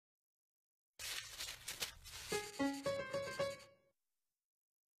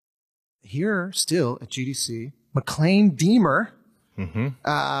here still at GDC, Maclaine Diemer.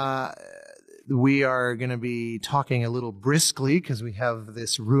 We are going to be talking a little briskly because we have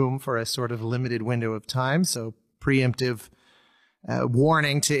this room for a sort of limited window of time. So preemptive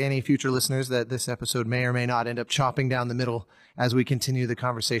warning to any future listeners that this episode may or may not end up chopping down the middle as we continue the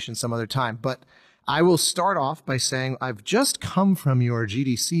conversation some other time. But I will start off by saying I've just come from your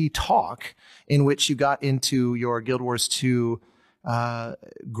GDC talk in which you got into your Guild Wars 2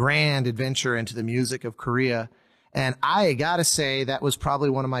 grand adventure into the music of Korea. And I got to say that was probably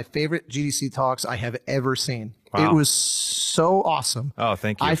one of my favorite GDC talks I have ever seen. Wow. It was so awesome. Oh,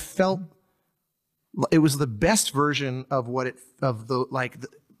 thank you. I felt it was the best version of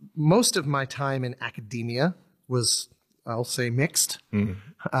most of my time in academia was, I'll say, mixed.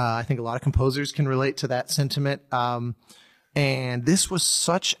 I think a lot of composers can relate to that sentiment. And this was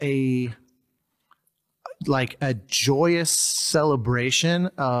such a joyous celebration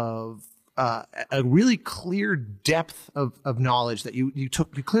of a really clear depth of knowledge that you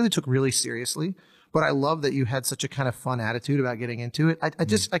clearly took really seriously. But I love that you had such a kind of fun attitude about getting into it.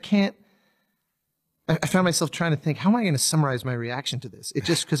 I found myself trying to think, how am I going to summarize my reaction to this? It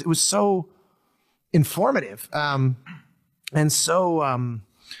just, because it was so informative. And so,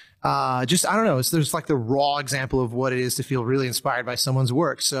 I don't know. There's like the raw example of what it is to feel really inspired by someone's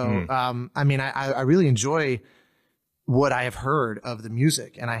work. So, I really enjoy what I have heard of the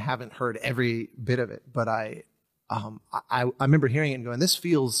music, and I haven't heard every bit of it, but I remember hearing it and going, this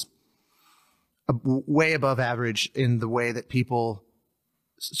feels way above average in the way that people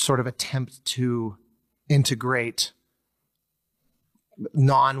sort of attempt to integrate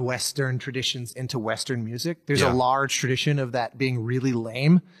non-Western traditions into Western music. There's a large tradition of that being really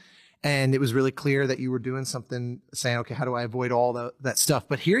lame. And it was really clear that you were doing something saying, okay, how do I avoid all that stuff?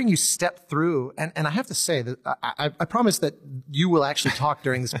 But hearing you step through, and I have to say that I promise that you will actually talk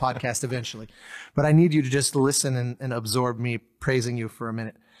during this podcast eventually, but I need you to just listen and absorb me praising you for a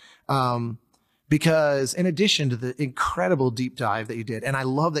minute. Because in addition to the incredible deep dive that you did, and I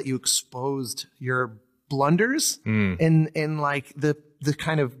love that you exposed your blunders in like the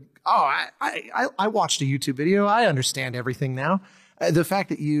kind of, I watched a YouTube video. I understand everything now. The fact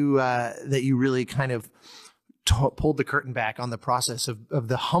that you really kind of pulled the curtain back on the process of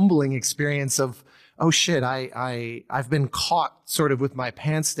the humbling experience of, oh shit, I've been caught sort of with my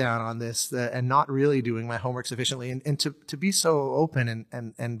pants down on this and not really doing my homework sufficiently, and to be so open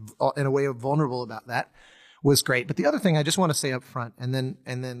and in a way of vulnerable about that was great. But the other thing I just want to say up front, and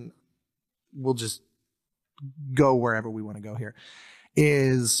then we'll just go wherever we want to go here,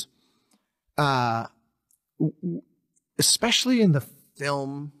 is especially in the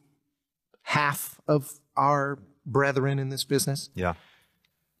film half of our brethren in this business. Yeah.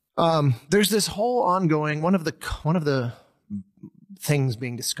 There's this whole ongoing, one of the things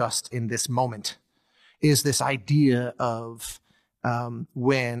being discussed in this moment is this idea of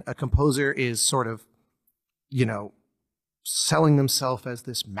when a composer is sort of, selling themselves as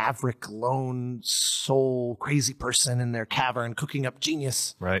this maverick, lone soul, crazy person in their cavern cooking up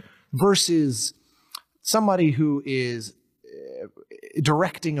genius, right? Versus somebody who is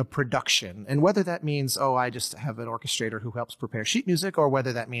directing a production. And whether that means, I just have an orchestrator who helps prepare sheet music, or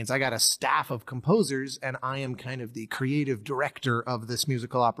whether that means I got a staff of composers and I am kind of the creative director of this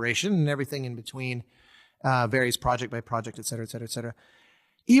musical operation, and everything in between varies project by project, et cetera, et cetera, et cetera.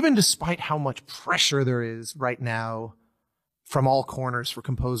 Even despite how much pressure there is right now from all corners for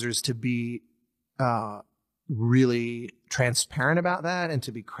composers to be really transparent about that and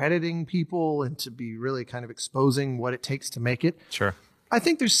to be crediting people and to be really kind of exposing what it takes to make it. Sure. I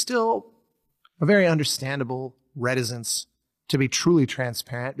think there's still a very understandable reticence to be truly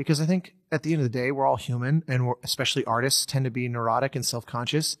transparent, because I think at the end of the day, we're all human, and especially artists tend to be neurotic and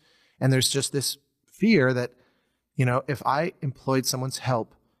self-conscious. And there's just this fear that, if I employed someone's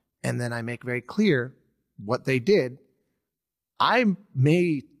help and then I make very clear what they did, I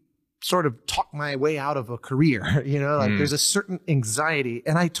may sort of talk my way out of a career, there's a certain anxiety,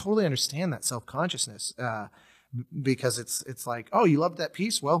 and I totally understand that self-consciousness, because it's like, oh, you loved that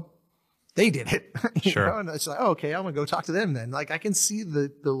piece? Well, they did it. Sure. And it's like, oh, okay, I'm going to go talk to them then. Like, I can see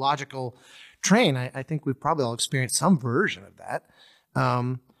the logical train. I think we've probably all experienced some version of that.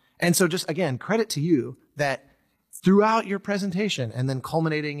 And so just, again, credit to you that throughout your presentation and then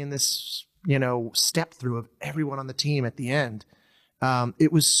culminating in this, step through of everyone on the team at the end,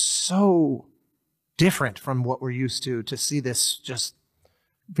 it was so different from what we're used to see this just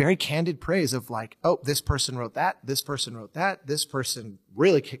very candid praise of like, oh, this person wrote that, this person wrote that, this person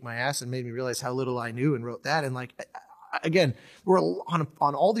really kicked my ass and made me realize how little I knew and wrote that. And like, again, we're on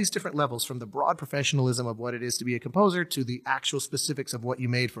all these different levels, from the broad professionalism of what it is to be a composer to the actual specifics of what you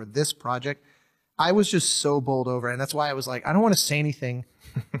made for this project. I was just so bowled over. And that's why I was like, I don't want to say anything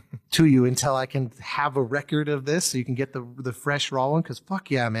to you until I can have a record of this so you can get the fresh raw one. Because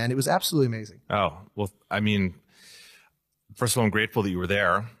fuck yeah, man, it was absolutely amazing. Oh, well, I mean, first of all, I'm grateful that you were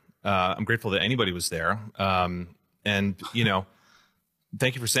there. I'm grateful that anybody was there. And, you know,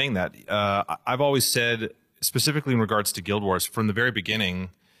 thank you for saying that. I've always said, specifically in regards to Guild Wars, from the very beginning,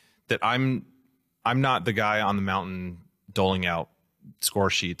 that I'm not the guy on the mountain doling out score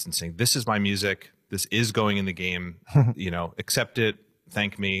sheets and saying, this is my music, this is going in the game, you know, accept it,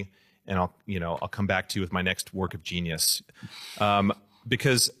 thank me, and I'll come back to you with my next work of genius.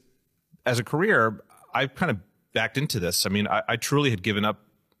 Because as a career, I've kind of backed into this. I mean, I truly had given up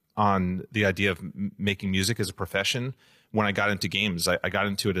on the idea of making music as a profession when I got into games. I got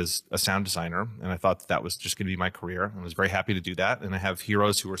into it as a sound designer, and I thought that was just going to be my career. I was very happy to do that. And I have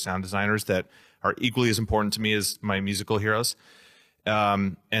heroes who are sound designers that are equally as important to me as my musical heroes.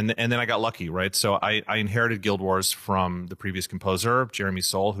 And then I got lucky, right? So I inherited Guild Wars from the previous composer, Jeremy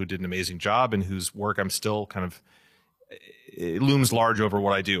Soule, who did an amazing job and whose work I'm still kind of, it looms large over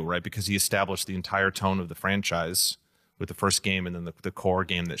what I do, right? Because he established the entire tone of the franchise with the first game and then the core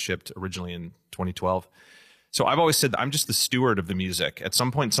game that shipped originally in 2012. So I've always said that I'm just the steward of the music. At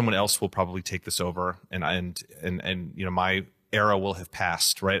some point, someone else will probably take this over, and you know, my era will have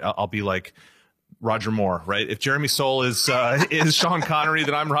passed, right? I'll be like Roger Moore, right? If Jeremy Soule is Sean Connery,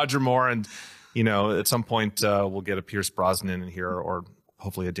 then I'm Roger Moore, and you know, at some point we'll get a Pierce Brosnan in here, or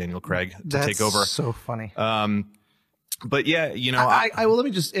hopefully a Daniel Craig to take over. That's so funny. But yeah, you know, I will, let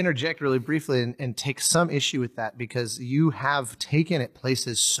me just interject really briefly and take some issue with that, because you have taken it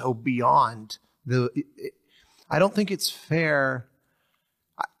places so beyond I don't think it's fair.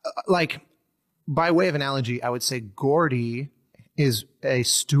 Like, by way of analogy, I would say Gordy is a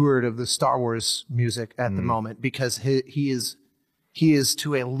steward of the Star Wars music at the moment, because he is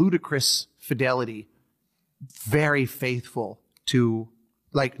to a ludicrous fidelity very faithful to,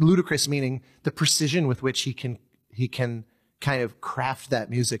 like, ludicrous meaning the precision with which he can kind of craft that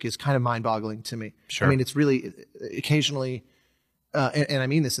music is kind of mind-boggling to me. Sure. I mean, it's really occasionally, and I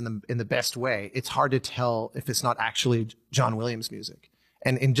mean this in the best way, it's hard to tell if it's not actually John Williams music.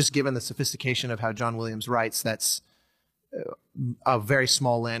 And just given the sophistication of how John Williams writes, that's a very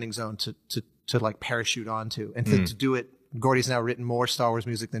small landing zone to like parachute onto, and to do it. Gordy's now written more Star Wars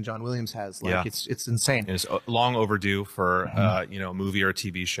music than John Williams has. Like, it's insane. It's long overdue for a movie or a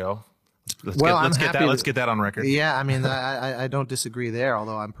TV show. Let's get that on record. Yeah, I mean, I don't disagree there.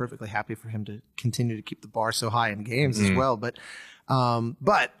 Although I'm perfectly happy for him to continue to keep the bar so high in games as well. But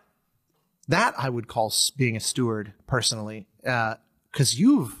that I would call being a steward personally, because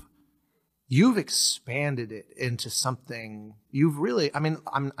you've expanded it into something. You've really, I mean,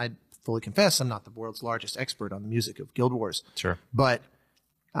 I fully confess I'm not the world's largest expert on the music of Guild Wars. Sure. But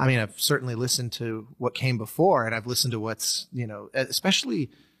I mean, I've certainly listened to what came before, and I've listened to what's, especially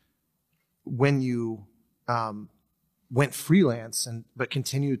when you went freelance but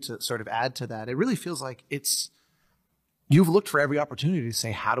continued to sort of add to that. It really feels like you've looked for every opportunity to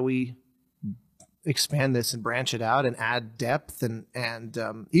say, how do we expand this and branch it out and add depth, and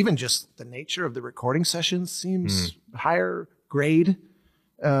even just the nature of the recording sessions seems higher grade.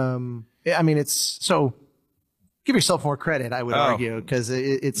 I mean, it's so, give yourself more credit, I would argue, because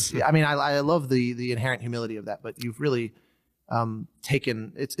it's, I mean, I love the inherent humility of that, but you've really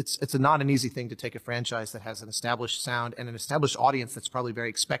taken, it's not an easy thing to take a franchise that has an established sound and an established audience that's probably very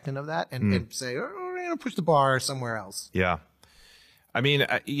expectant of that, and say, oh, we're going to push the bar somewhere else. Yeah. I mean,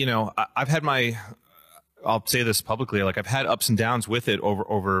 I've had I'll say this publicly, like, I've had ups and downs with it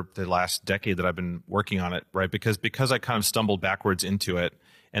over the last decade that I've been working on it, right? Because I kind of stumbled backwards into it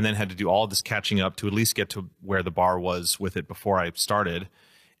and then had to do all of this catching up to at least get to where the bar was with it before I started,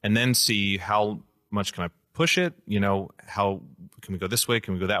 and then see how much can I push it, how can we go this way,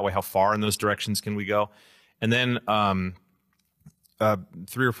 can we go that way, how far in those directions can we go? And then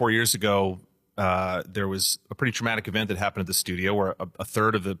 3 or 4 years ago, there was a pretty traumatic event that happened at the studio where a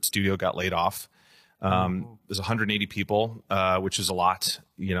third of the studio got laid off. There's 180 people, which is a lot,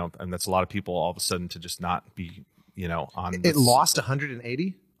 and that's a lot of people all of a sudden to just not be, on. It lost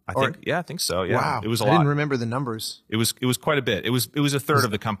 180? I think so. Yeah. Wow. It was a lot. I didn't remember the numbers. It was quite a bit. It was a third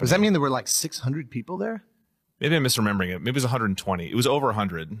of the company. Does that mean there were like 600 people there? Maybe I'm misremembering it. Maybe it was 120. It was over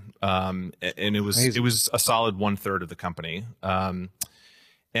 100. And it was a solid 1/3 of the company.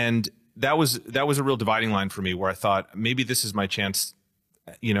 And that was a real dividing line for me, where I thought maybe this is my chance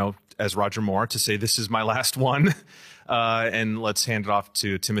as Roger Moore, to say this is my last one, and let's hand it off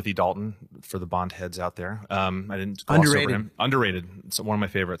to Timothy Dalton for the Bond heads out there. I didn't gloss over him. Underrated. It's one of my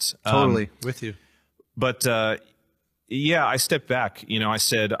favorites. Totally with you. But yeah, I stepped back. I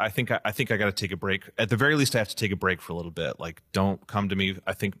said, I think I got to take a break. At the very least, I have to take a break for a little bit. Like, don't come to me.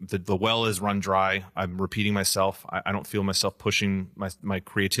 I think the well is run dry. I'm repeating myself. I don't feel myself pushing my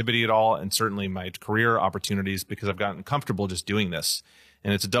creativity at all, and certainly my career opportunities, because I've gotten comfortable just doing this.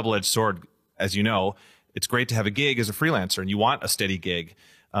 And it's a double-edged sword, as you know. It's great to have a gig as a freelancer, and you want a steady gig.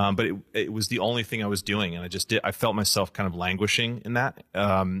 But it was the only thing I was doing, and I felt myself kind of languishing in that.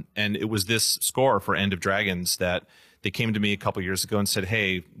 And it was this score for End of Dragons that they came to me a couple years ago and said,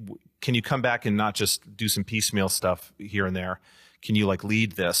 hey, can you come back and not just do some piecemeal stuff here and there? Can you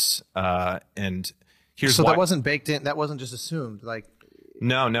lead this? And here's so why. That wasn't baked in. That wasn't just assumed.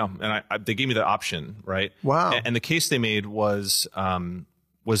 No. And they gave me the option, right? Wow. And the case they made was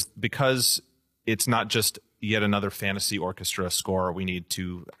because it's not just yet another fantasy orchestra score. We need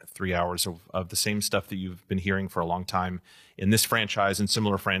 2-3 hours of the same stuff that you've been hearing for a long time in this franchise and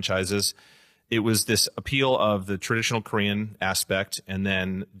similar franchises. It was this appeal of the traditional Korean aspect, and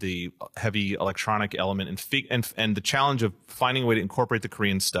then the heavy electronic element, and the challenge of finding a way to incorporate the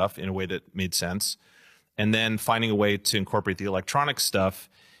Korean stuff in a way that made sense, and then finding a way to incorporate the electronic stuff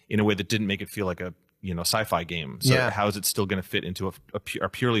in a way that didn't make it feel like a sci-fi game. So how is it still going to fit into a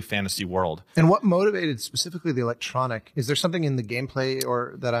purely fantasy world? And what motivated specifically the electronic? Is there something in the gameplay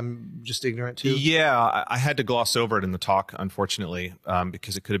or that I'm just ignorant to? Yeah, I had to gloss over it in the talk, unfortunately,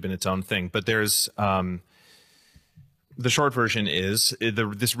 because it could have been its own thing. But there's the short version is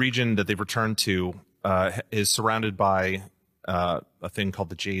this region that they've returned to is surrounded by a thing called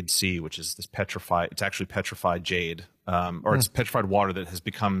the Jade Sea, which is this it's actually petrified jade. Or it's petrified water that has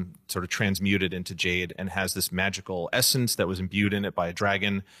become sort of transmuted into jade and has this magical essence that was imbued in it by a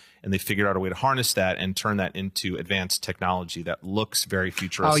dragon. And they figured out a way to harness that and turn that into advanced technology that looks very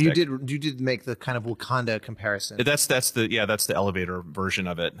futuristic. Oh, you did make the kind of Wakanda comparison. That's the elevator version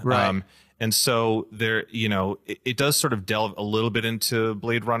of it. Right. And so there, it does sort of delve a little bit into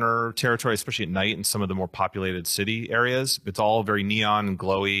Blade Runner territory, especially at night in some of the more populated city areas. It's all very neon and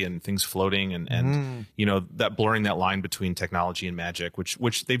glowy and things floating and that blurring that line between technology and magic,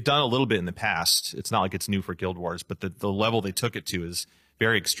 which they've done a little bit in the past. It's not like it's new for Guild Wars, but the level they took it to is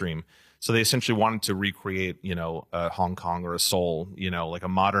very extreme. So they essentially wanted to recreate, a Hong Kong or a Seoul, like a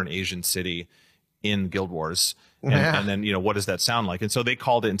modern Asian city in Guild Wars. And then, what does that sound like? And so they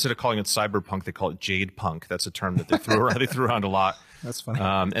called it, instead of calling it cyberpunk, they call it jade punk. That's a term that they threw around a lot. That's funny.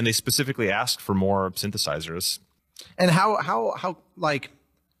 And they specifically asked for more synthesizers. And how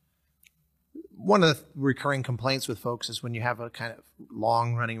one of the recurring complaints with folks is when you have a kind of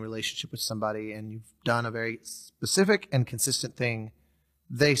long running relationship with somebody and you've done a very specific and consistent thing,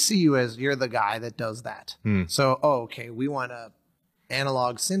 they see you as you're the guy that does that. So, okay, we want a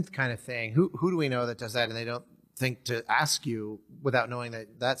analog synth kind of thing. Who do we know that does that? And they don't think to ask you without knowing that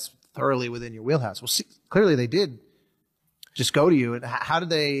that's thoroughly within your wheelhouse. Well, see, clearly they did just go to you. And how did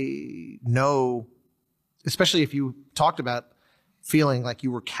they know, especially if you talked about feeling like you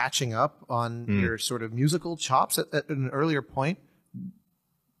were catching up on your sort of musical chops at an earlier point?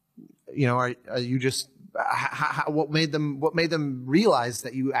 Are you just, what made them realize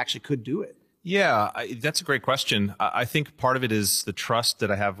that you actually could do it? Yeah, that's a great question. I think part of it is the trust that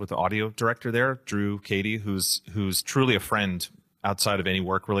I have with the audio director there, Drew Cady, who's truly a friend outside of any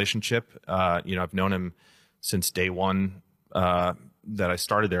work relationship. I've known him since day one that I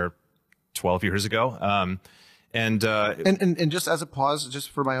started there 12 years ago. And just as a pause,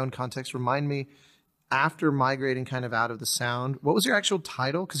 just for my own context, remind me, after migrating kind of out of the sound, what was your actual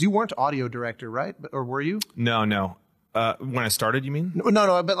title? Because you weren't audio director, right? Or were you? No. When I started, you mean?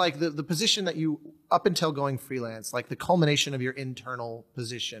 No, but like the position that you, up until going freelance, like the culmination of your internal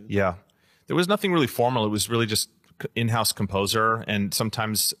position. Yeah. There was nothing really formal. It was really just in-house composer. And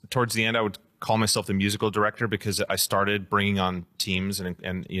sometimes towards the end, I would call myself the musical director because I started bringing on teams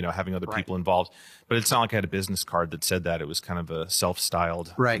and having other people involved. But it's not like I had a business card that said that. It was kind of a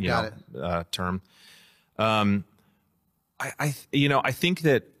self-styled term. I think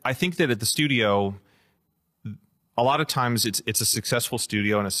that at the studio, a lot of times it's a successful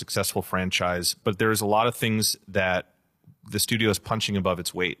studio and a successful franchise, but there's a lot of things that the studio is punching above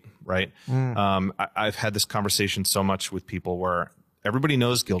its weight, right? I've had this conversation so much with people where everybody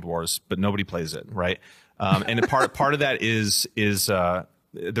knows Guild Wars, but nobody plays it, right? And part of that is that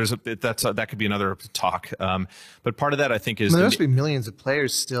could be another talk. But part of that I think is there must be millions of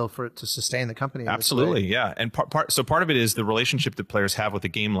players still to sustain the company. Absolutely, yeah. And part of it is the relationship that players have with a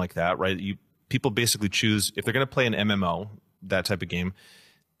game like that, right? People basically choose, if they're going to play an MMO, that type of game,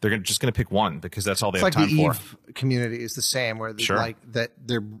 they're just going to pick one because that's all they have like time the for. Eve community is the same, where Sure. like that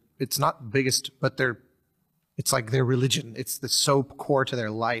it's not biggest, but it's like their religion. It's so core to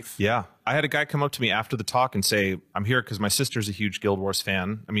their life. Yeah. I had a guy come up to me after the talk and say, I'm here because my sister's a huge Guild Wars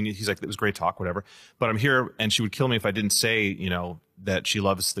fan. I mean, he's like, it was a great talk, whatever. But I'm here, and she would kill me if I didn't say, you know, that she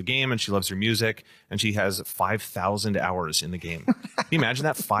loves the game and she loves her music, and she has 5,000 hours in the game. Can you imagine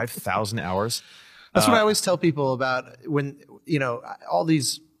that? 5,000 hours? That's what I always tell people about when, you know, all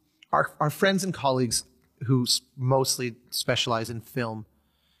these, our friends and colleagues who mostly specialize in film,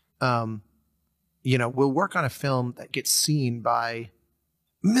 you know, we'll work on a film that gets seen by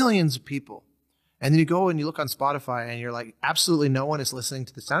millions of people. And then you go and you look on Spotify and you're like, absolutely no one is listening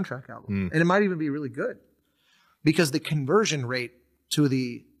to the soundtrack album. And it might even be really good because the conversion rate to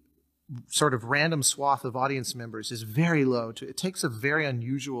the sort of random swath of audience members is very low. It takes a very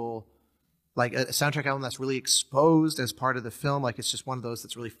unusual, like a soundtrack album that's really exposed as part of the film. Like it's just one of those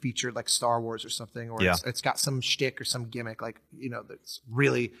that's really featured, like Star Wars or something, or it's got some shtick or some gimmick, like, you know, that's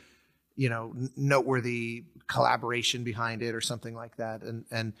really, you know, noteworthy collaboration behind it or something like that.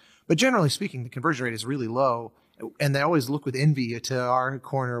 But generally speaking, the conversion rate is really low, and they always look with envy to our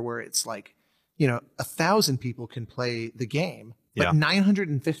corner where it's like, you know, 1,000 people can play the game, but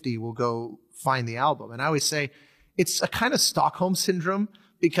 950 will go find the album. And I always say it's a kind of Stockholm syndrome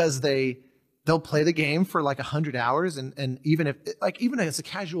because they'll play the game for like 100 hours. And even as a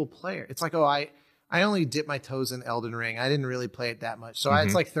casual player, it's like, oh, I only dipped my toes in Elden Ring. I didn't really play it that much. So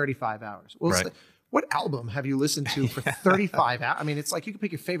it's like 35 hours. Well, Right. like, what album have you listened to for 35 hours? I mean, it's like you could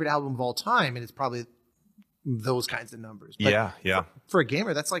pick your favorite album of all time, and it's probably those kinds of numbers. But for a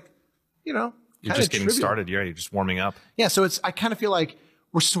gamer, that's like, you know, You're just getting started. Yeah, you're just warming up. Yeah, so I kind of feel like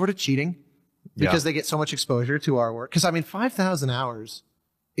we're sort of cheating because they get so much exposure to our work. Because, I mean, 5,000 hours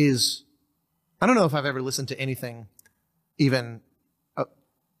is, I don't know if I've ever listened to anything even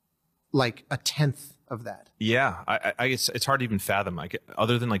like a tenth of that. Yeah, I guess it's hard to even fathom.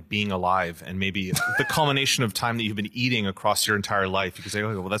 Other than like being alive and maybe the culmination of time that you've been eating across your entire life, you can say,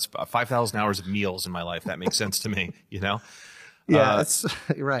 oh, well, that's 5,000 hours of meals in my life. That makes sense to me, you know? Yeah, that's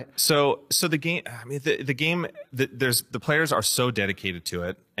you're right. So the game, I mean, the game, the players are so dedicated to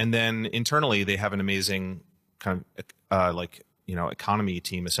it, and then internally they have an amazing kind of like, you know, economy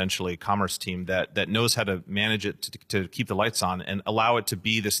team, essentially commerce team that knows how to manage it to keep the lights on and allow it to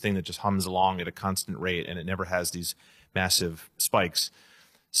be this thing that just hums along at a constant rate, and it never has these massive spikes.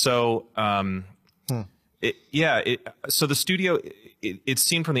 So so the studio, it's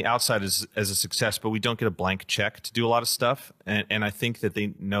seen from the outside as a success, but we don't get a blank check to do a lot of stuff. And I think that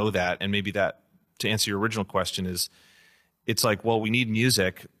they know that. And maybe that, to answer your original question, is it's like, well, we need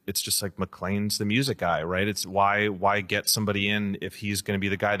music. It's just like Maclaine's the music guy, right? It's why get somebody in if he's going to be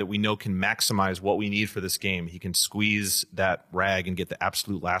the guy that we know can maximize what we need for this game. He can squeeze that rag and get the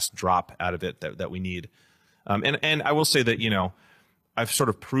absolute last drop out of it that we need. And I will say that, you know, I've sort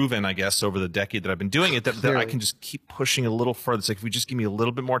of proven, I guess, over the decade that I've been doing it, that I can just keep pushing a little further. It's like, if we just give me a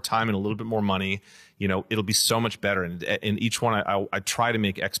little bit more time and a little bit more money, you know, it'll be so much better. And each one I try to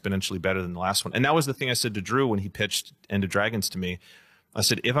make exponentially better than the last one. And that was the thing I said to Drew when he pitched End of Dragons to me. I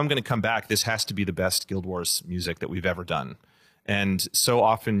said, if I'm going to come back, this has to be the best Guild Wars music that we've ever done. And so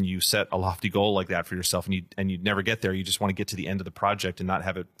often you set a lofty goal like that for yourself, and you never get there. You just want to get to the end of the project and not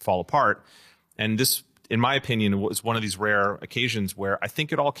have it fall apart. And this, in my opinion, was one of these rare occasions where I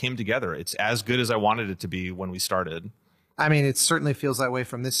think it all came together. It's as good as I wanted it to be when we started. I mean, it certainly feels that way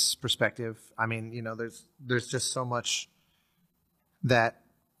from this perspective. I mean, you know, there's just so much that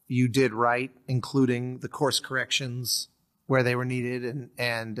you did right, including the course corrections where they were needed,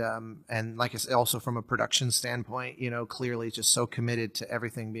 and like I said, also from a production standpoint, you know, clearly just so committed to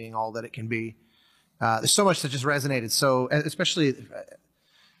everything being all that it can be. There's so much that just resonated. So, especially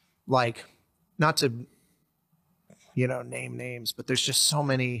like, not to, you know, name names, but there's just so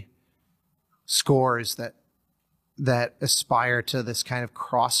many scores that aspire to this kind of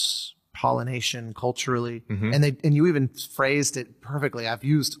cross pollination culturally. And you even phrased it perfectly. I've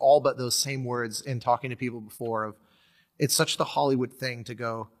used all but those same words in talking to people before. Of it's such the Hollywood thing to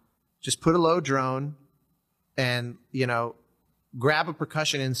go, just put a low drone and, you know, grab a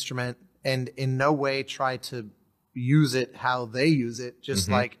percussion instrument and in no way try to use it how they use it. Just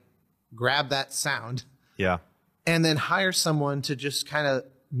like grab that sound. Yeah. And then hire someone to just kind of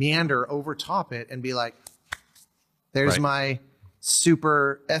meander over top it and be like, there's my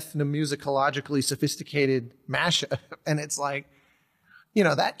super ethnomusicologically sophisticated mashup. And it's like, you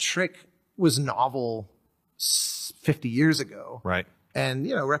know, that trick was novel 50 years ago. Right. And,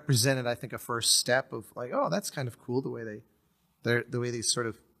 you know, represented, I think, a first step of like, oh, that's kind of cool the way these sort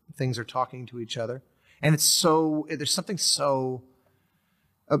of things are talking to each other. And there's something so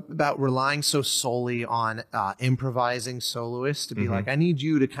about relying so solely on improvising soloists to be like, I need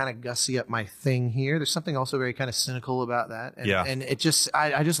you to kind of gussy up my thing here. There's something also very kind of cynical about that. And, and it just,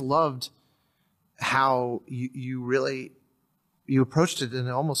 I just loved how you really, you approached it in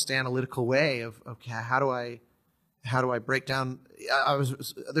an almost analytical way of, okay, how do I break down?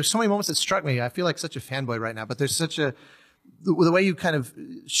 There's so many moments that struck me. I feel like such a fanboy right now, but there's the way you kind of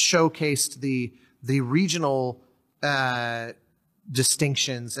showcased the regional,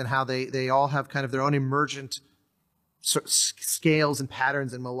 distinctions and how they all have kind of their own emergent scales and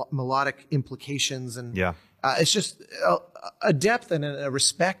patterns and melodic implications. And it's just a depth and a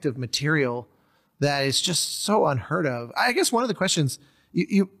respect of material that is just so unheard of. I guess one of the questions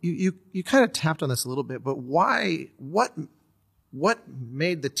you kind of tapped on this a little bit, but what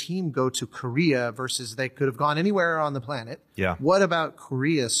made the team go to Korea versus they could have gone anywhere on the planet? Yeah. What about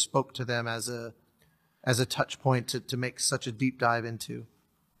Korea spoke to them as a touch point to make such a deep dive into?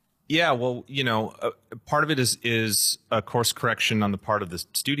 Yeah, well, part of it is a course correction on the part of the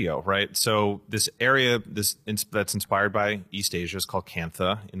studio, right? So this area that's inspired by East Asia is called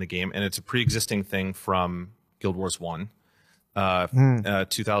Kantha in the game, and it's a pre-existing thing from Guild Wars 1.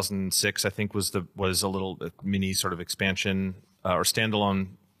 2006, I think, was a little mini sort of expansion or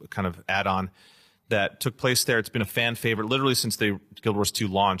standalone kind of add-on that took place there. It's been a fan favorite literally since Guild Wars 2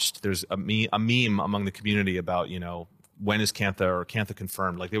 launched. There's a meme among the community about, when is Kantha or Kantha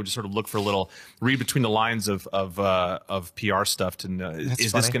confirmed? Like they would just sort of look for a little read between the lines of PR stuff to know,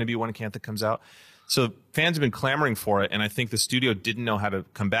 is this going to be when Kantha comes out? So fans have been clamoring for it, and I think the studio didn't know how to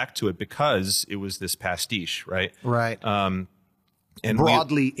come back to it because it was this pastiche, right? Right. And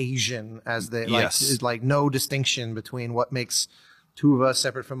broadly Asian, as they like no distinction between what makes 2's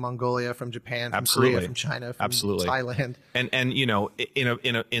separate from Mongolia, from Japan, from Korea, from China, from Thailand. And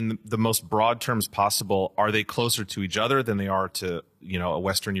in the most broad terms possible, are they closer to each other than they are to, a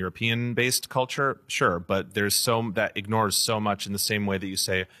Western European based culture? Sure. But there's that ignores so much in the same way that you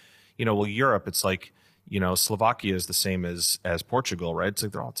say, well, Europe, it's like, Slovakia is the same as Portugal, right? It's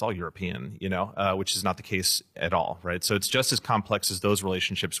like it's all European, which is not the case at all, right? So it's just as complex as those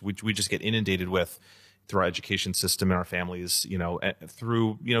relationships, which we just get inundated with through our education system and our families,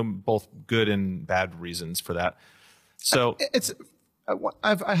 through, both good and bad reasons for that. So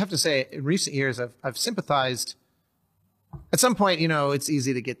I have to say, in recent years, I've sympathized. At some point, it's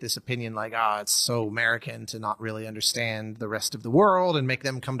easy to get this opinion like, it's so American to not really understand the rest of the world and make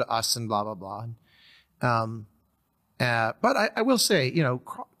them come to us and blah, blah, blah. But I will say,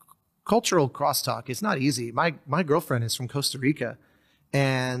 cultural crosstalk is not easy. My girlfriend is from Costa Rica,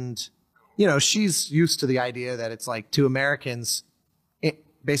 and she's used to the idea that it's like to Americans,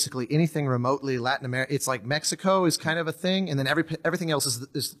 basically anything remotely Latin America, it's like Mexico is kind of a thing, and then everything else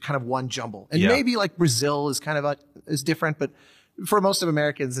is kind of one jumble. And maybe like Brazil is kind of is different, but for most of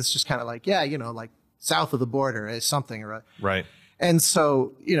Americans, it's just kind of like, like south of the border is something, right? And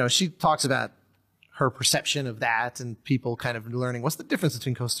so, she talks about her perception of that and people kind of learning what's the difference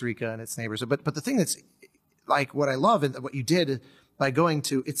between Costa Rica and its neighbors. But the thing that's like what I love and what you did by going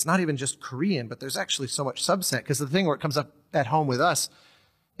to, it's not even just Korean, but there's actually so much subset. Because the thing where it comes up at home with us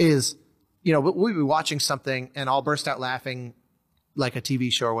is, we'll be watching something and I'll burst out laughing like a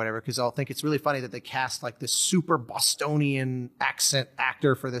TV show or whatever, because I'll think it's really funny that they cast like this super Bostonian accent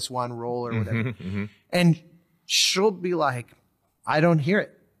actor for this one role or whatever. And she'll be like, I don't hear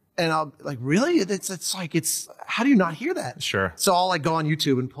it. And I'll like, really? It's like, how do you not hear that? Sure. So I'll like go on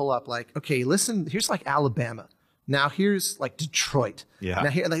YouTube and pull up like, okay, listen, here's like Alabama. Now here's like Detroit. Yeah. Now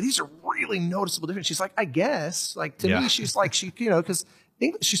here, like these are really noticeable differences. She's like, I guess, like to me, she's like, because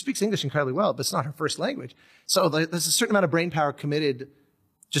she speaks English incredibly well, but it's not her first language. So there's a certain amount of brain power committed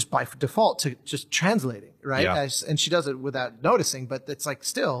just by default to just translating, right? Yeah. And she does it without noticing, but it's like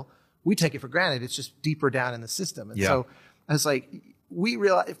still, we take it for granted. It's just deeper down in the system. And so I was like, we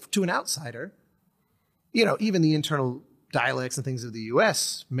realize to an outsider, even the internal dialects and things of the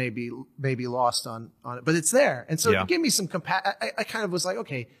U.S. may be lost on it, but it's there. And so it gave me some I kind of was like,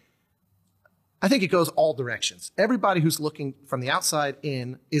 okay, I think it goes all directions. Everybody who's looking from the outside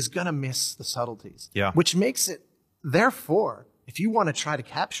in is going to miss the subtleties, which makes it, therefore, if you want to try to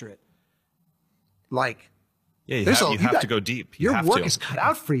capture it, like, you have to go deep. Your work is cut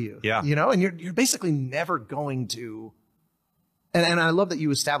out for you, and you're basically never going to, and I love that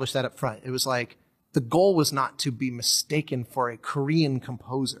you established that up front. It was like, the goal was not to be mistaken for a Korean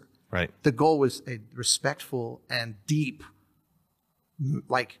composer. Right. The goal was a respectful and deep,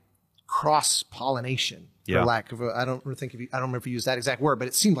 like, cross-pollination. For lack of I don't remember if you used that exact word, but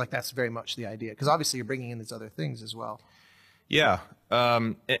it seemed like that's very much the idea. Because obviously you're bringing in these other things as well. Yeah.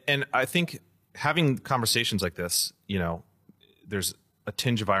 And I think having conversations like this, you know, there's a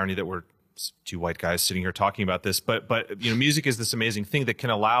tinge of irony that we're two white guys sitting here talking about this, but you know, music is this amazing thing that can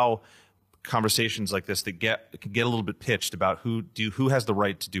allow conversations like this that can get a little bit pitched about who has the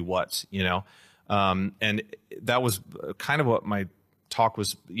right to do what, you know. And that was kind of what my talk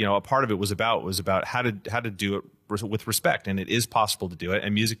was, you know, a part of it was about how to do it with respect. And it is possible to do it.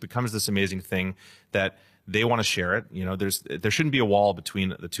 And music becomes this amazing thing that they want to share it. You know, there shouldn't be a wall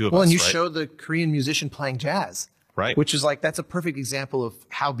between the two of us. Well, and you right? showed the Korean musician playing jazz. Right. Which is like, that's a perfect example of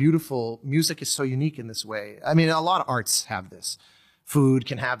how beautiful music is so unique in this way. I mean, a lot of arts have this. Food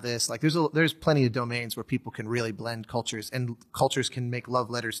can have this. Like there's plenty of domains where people can really blend cultures, and cultures can make love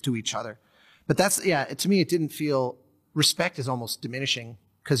letters to each other. But to me, it didn't feel, respect is almost diminishing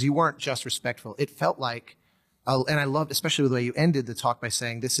because you weren't just respectful. It felt like, and I loved especially the way you ended the talk by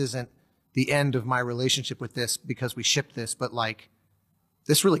saying, this isn't the end of my relationship with this because we shipped this, but like,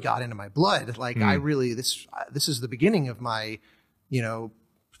 this really got into my blood. Like this is the beginning of my, you know,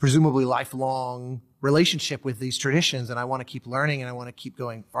 presumably lifelong relationship with these traditions. And I want to keep learning and I want to keep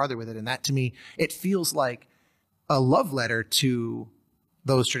going farther with it. And that to me, it feels like a love letter to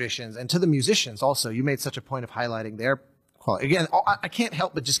those traditions and to the musicians also. You made such a point of highlighting their quality. Again, I can't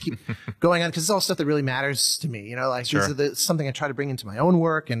help but just keep going on because it's all stuff that really matters to me. You know, like sure. These are something I try to bring into my own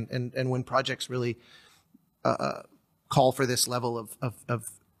work. And when projects really, call for this level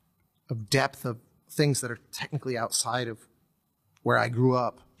of depth of things that are technically outside of where I grew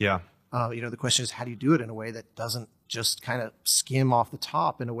up. Yeah. You know, the question is, how do you do it in a way that doesn't just kind of skim off the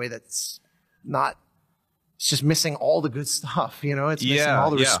top, in a way that's not, it's just missing all the good stuff. You know, it's missing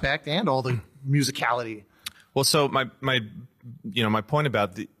all the respect and all the musicality. Well, so my point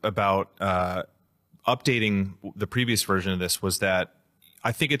about updating the previous version of this was that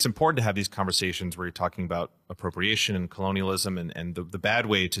I think it's important to have these conversations where you're talking about appropriation and colonialism and the bad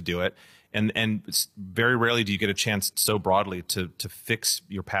way to do it. And very rarely do you get a chance so broadly to fix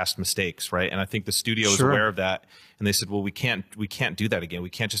your past mistakes, right? And I think the studio is aware of that. And they said, well, we can't do that again.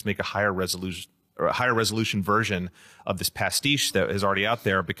 We can't just make a higher resolution version of this pastiche that is already out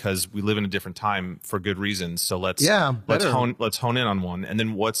there because we live in a different time for good reasons. So let's hone in on one. And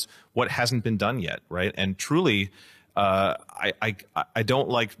then what hasn't been done yet, right? And truly, I don't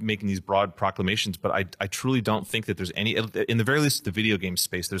like making these broad proclamations, but I truly don't think that there's any, in the very least, the video game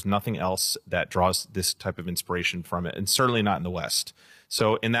space, there's nothing else that draws this type of inspiration from it, and certainly not in the West.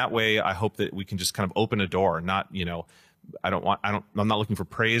 So in that way, I hope that we can just kind of open a door. Not, you know, I'm not looking for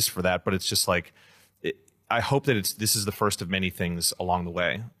praise for that, but it's just like, I hope that this is the first of many things along the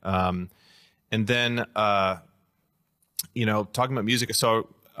way. And then, you know, talking about music, so.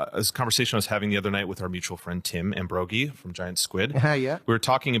 This conversation I was having the other night with our mutual friend Tim Ambrogi from Giant Squid. Yeah. We were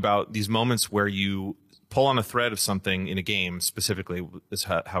talking about these moments where you pull on a thread of something in a game, specifically is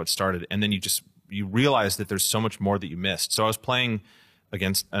how it started, and then you realize that there's so much more that you missed. So I was playing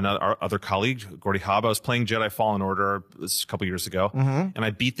against our other colleague, Gordy Hobb. I was playing Jedi Fallen Order a couple years ago, and I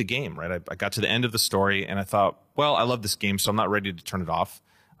beat the game, right? I got to the end of the story, and I thought, well, I love this game, so I'm not ready to turn it off.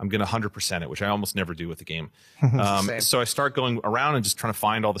 I'm going to 100% it, which I almost never do with the game. So I start going around and just trying to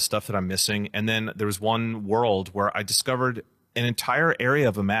find all the stuff that I'm missing. And then there was one world where I discovered an entire area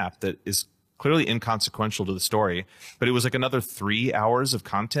of a map that is clearly inconsequential to the story, but it was like another 3 hours of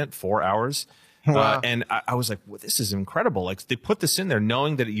content, 4 hours. Wow. And I was like, well, this is incredible. Like they put this in there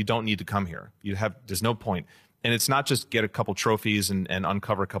knowing that you don't need to come here. There's no point. And it's not just get a couple trophies and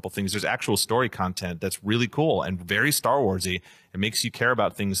uncover a couple things. There's actual story content that's really cool and very Star Warsy. It makes you care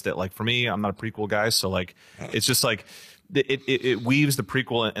about things that, like, for me, I'm not a prequel guy. So like, it's just like, it weaves the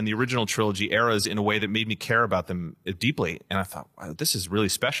prequel and the original trilogy eras in a way that made me care about them deeply. And I thought, wow, this is really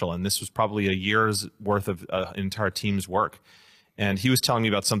special. And this was probably a year's worth of an entire team's work. And he was telling me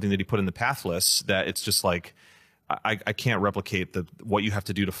about something that he put in the path list that it's just like, I can't replicate what you have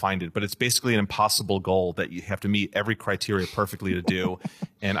to do to find it, but it's basically an impossible goal that you have to meet every criteria perfectly to do.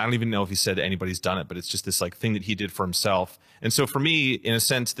 And I don't even know if he said anybody's done it, but it's just this like thing that he did for himself. And so for me, in a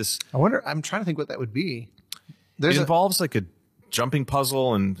sense, I'm trying to think what that would be. It involves like a jumping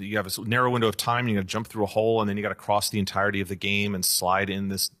puzzle, and you have a narrow window of time, and you got to jump through a hole, and then you got to cross the entirety of the game and slide in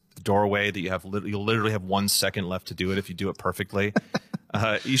this doorway that you'll literally have 1 second left to do it if you do it perfectly.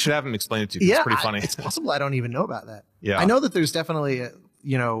 You should have him explain it to you. It's pretty funny. It's possible I don't even know about that. Yeah. I know that there's definitely,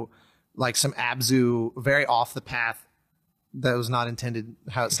 like some Abzu, very off the path. That was not intended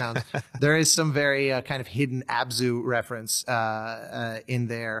how it sounds. There is some very kind of hidden Abzu reference in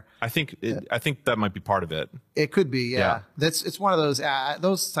there. I think that might be part of it. It could be, yeah. It's one of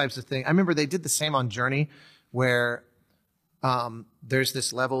those types of things. I remember they did the same on Journey, where There's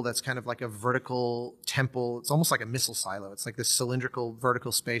this level that's kind of like a vertical temple. It's almost like a missile silo. It's like this cylindrical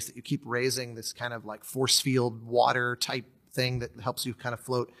vertical space that you keep raising, this kind of like force field water type thing that helps you kind of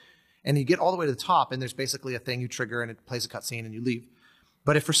float. And you get all the way to the top, and there's basically a thing you trigger, and it plays a cutscene, and you leave.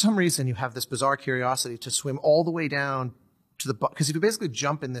 But if for some reason you have this bizarre curiosity to swim all the way down to the because if you basically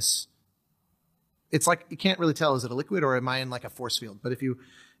jump in this, it's like you can't really tell, is it a liquid or am I in like a force field? But if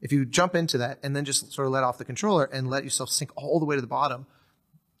you jump into that and then just sort of let off the controller and let yourself sink all the way to the bottom,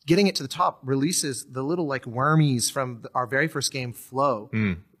 getting it to the top releases the little like wormies from our very first game, Flow,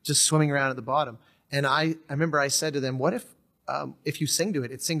 just swimming around at the bottom. And I remember I said to them, what if you sing to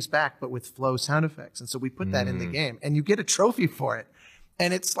it, it sings back, but with Flow sound effects. And so we put that in the game, and you get a trophy for it.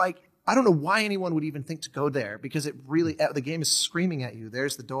 And it's like, I don't know why anyone would even think to go there, because it really, the game is screaming at you.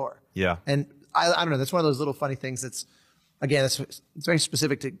 There's the door. Yeah. And I don't know. That's one of those little funny things that's, again, it's very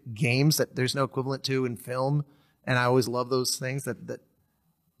specific to games that there's no equivalent to in film. And I always love those things that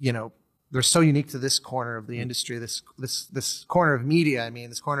you know, they're so unique to this corner of the industry, this corner of media. I mean,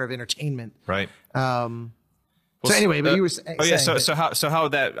 this corner of entertainment. Right. So anyway, but you were saying. Oh yeah. So how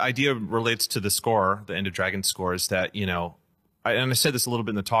that idea relates to the score, the End of Dragon score, is that, you know, and I said this a little bit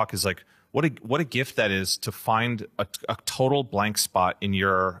in the talk, is like what a gift that is to find a total blank spot in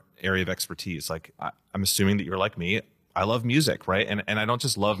your area of expertise. Like I'm assuming that you're like me. I love music, right? And I don't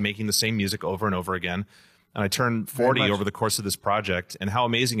just love making the same music over and over again. And I turned 40 over the course of this project, and how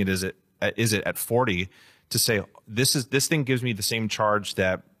amazing is it at 40 to say this thing gives me the same charge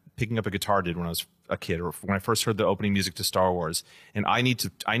that picking up a guitar did when I was a kid, or when I first heard the opening music to Star Wars. And I need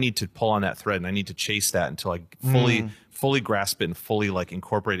to pull on that thread, and I need to chase that until I fully grasp it and fully like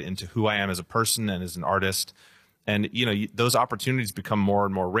incorporate it into who I am as a person and as an artist. And you know, those opportunities become more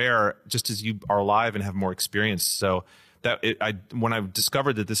and more rare just as you are alive and have more experience. So when I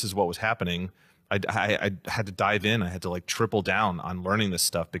discovered that this is what was happening, I had to dive in. I had to like triple down on learning this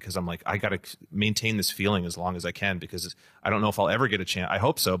stuff, because I'm like, I got to maintain this feeling as long as I can, because I don't know if I'll ever get a chance. I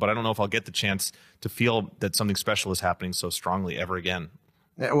hope so, but I don't know if I'll get the chance to feel that something special is happening so strongly ever again.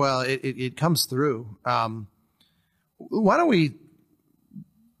 Yeah, well, it comes through. Why don't we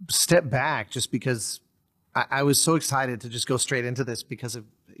step back, just because I was so excited to just go straight into this because of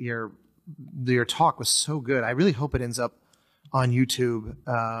your talk was so good. I really hope it ends up on YouTube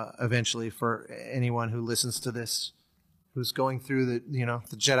eventually for anyone who listens to this, who's going through the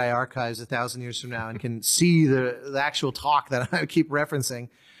Jedi archives 1,000 years from now and can see the actual talk that I keep referencing.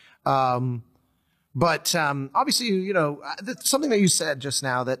 But obviously, you know, something that you said just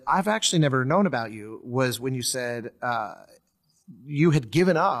now that I've actually never known about you was when you said you had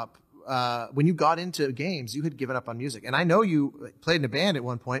given up. When you got into games, you had given up on music. And I know you played in a band at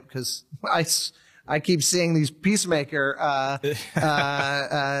one point, because I keep seeing these Peacemaker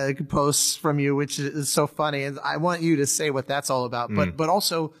posts from you, which is so funny. And I want you to say what that's all about. But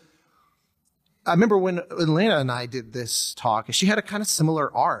also, I remember when Elena and I did this talk, she had a kind of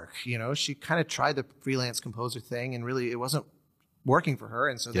similar arc. You know, she kind of tried the freelance composer thing, and really it wasn't working for her.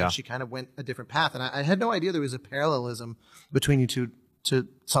 And so then she kind of went a different path. And I had no idea there was a parallelism between you two to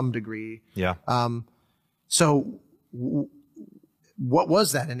some degree. Yeah. So what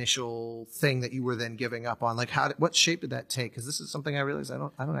was that initial thing that you were then giving up on? Like, what shape did that take? Because this is something I realized I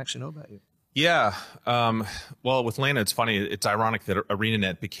don't actually know about you. Yeah. Well, with Lena, it's funny. It's ironic that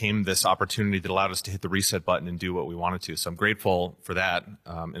ArenaNet became this opportunity that allowed us to hit the reset button and do what we wanted to. So I'm grateful for that.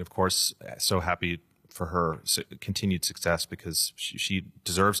 And of course, so happy for her continued success, because she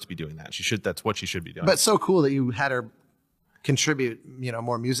deserves to be doing that. That's what she should be doing. But so cool that you had her contribute, you know,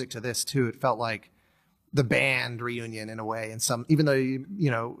 more music to this too. It felt like the band reunion in a way, and even though you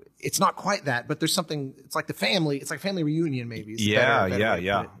know it's not quite that, but there's something. It's like family reunion maybe.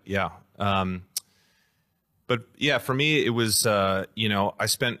 Yeah. But yeah, for me it was you know,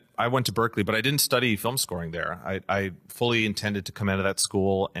 I went to Berkeley, but I didn't study film scoring there. I fully intended to come out of that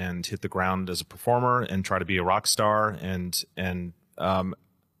school and hit the ground as a performer and try to be a rock star, and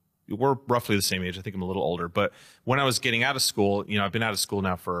we're roughly the same age. I think I'm a little older. But when I was getting out of school, you know, I've been out of school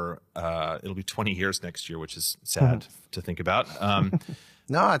now for it'll be 20 years next year, which is sad to think about.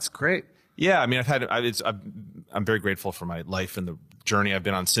 No, it's great. Yeah, I mean, I'm very grateful for my life and the journey I've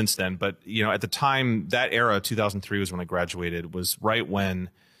been on since then. But you know, at the time, that era, 2003 was when I graduated. Was right when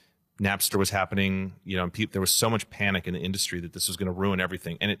Napster was happening. You know, there was so much panic in the industry that this was going to ruin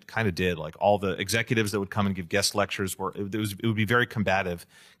everything, and it kind of did. Like all the executives that would come and give guest lectures it would be very combative,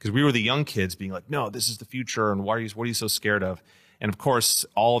 because we were the young kids being like, "No, this is the future," and what are you so scared of? And of course,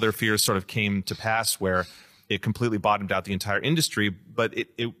 all their fears sort of came to pass, where it completely bottomed out the entire industry. But it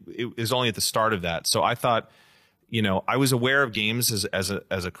is only at the start of that. So I thought, I was aware of games as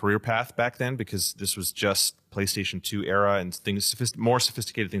a career path back then, because this was just PlayStation 2 era, and more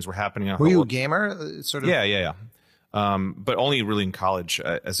sophisticated things were happening. Were you a gamer? Sort of. Yeah. But only really in college.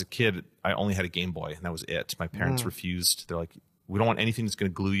 As a kid, I only had a Game Boy, and that was it. My parents refused. They're like, we don't want anything that's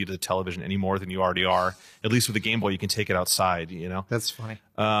going to glue you to the television any more than you already are. At least with a Game Boy, you can take it outside, That's funny.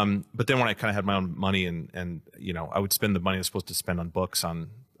 But then when I kind of had my own money and I would spend the money I was supposed to spend on books on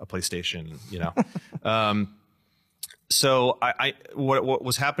a PlayStation, So what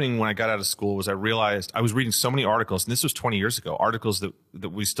was happening when I got out of school was I realized I was reading so many articles, and this was 20 years ago, articles that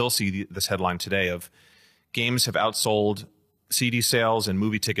we still see this headline today of games have outsold CD sales and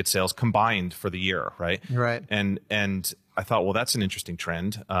movie ticket sales combined for the year, right? Right. And I thought, well, that's an interesting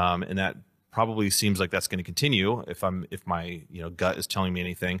trend, and that probably seems like that's going to continue if my gut is telling me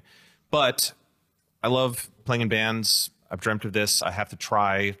anything. But I love playing in bands. I've dreamt of this. I have to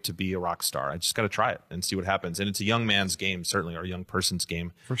try to be a rock star. I just got to try it and see what happens. And it's a young man's game, certainly, or a young person's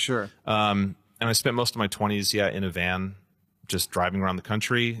game. For sure. And I spent most of my 20s, in a van, just driving around the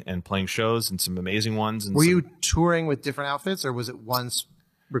country and playing shows, and some amazing ones. And were you touring with different outfits, or was it once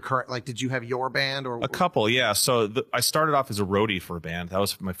recurrent? Like, did you have your band or a couple? Yeah. So I started off as a roadie for a band. That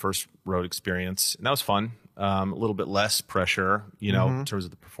was my first road experience, and that was fun. A little bit less pressure, in terms of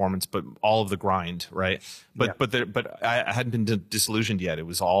the performance, but all of the grind, right? But I hadn't been disillusioned yet. It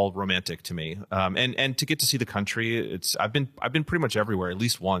was all romantic to me. And to get to see the country, I've been pretty much everywhere at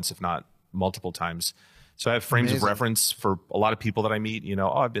least once, if not multiple times. So I have frames of reference for a lot of people that I meet.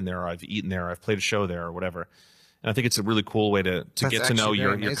 I've been there, or I've eaten there, or I've played a show there, or whatever. And I think it's a really cool way to get to know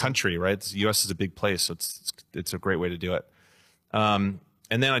your country, right? The U.S. is a big place, so it's a great way to do it.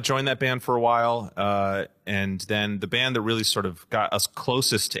 And then I joined that band for a while, and then the band that really sort of got us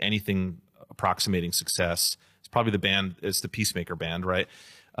closest to anything approximating success is probably it's the Peacemaker band, right?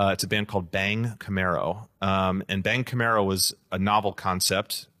 It's a band called Bang Camaro, and Bang Camaro was a novel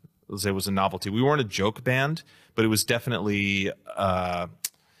concept. It was a novelty. We weren't a joke band, but it was definitely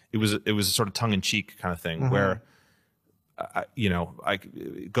it was a sort of tongue in cheek kind of thing where. I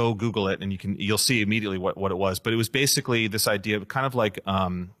go Google it and you'll see immediately what it was. But it was basically this idea of kind of like,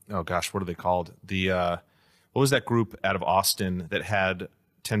 oh gosh, what are they called? What was that group out of Austin that had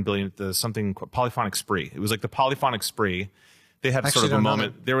 10 billion, something Polyphonic Spree? It was like the Polyphonic Spree. They had sort of a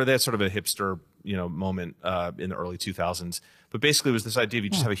moment. They had sort of a hipster, moment in the early 2000s. But basically it was this idea of you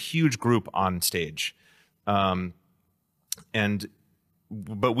just have a huge group on stage. But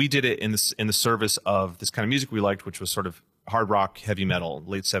we did it in the service of this kind of music we liked, which was sort of hard rock, heavy metal,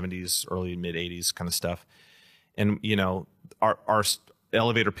 late 70s, early mid 80s kind of stuff. And our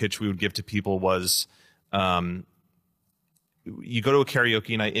elevator pitch we would give to people was, you go to a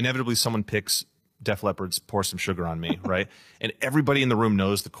karaoke night, inevitably someone picks Def Leppard's "Pour Some Sugar on Me," right? And everybody in the room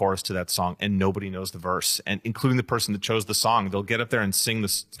knows the chorus to that song, and nobody knows the verse, and including the person that chose the song. They'll get up there and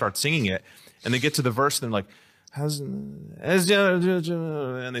start singing it, and they get to the verse, and they're like, and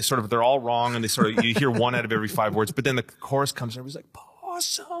they're all wrong, and you hear one out of every 5 words, but then the chorus comes and everybody's like, pour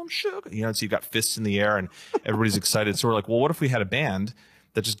some sugar, so you got fists in the air and everybody's excited. So we're like, well, what if we had a band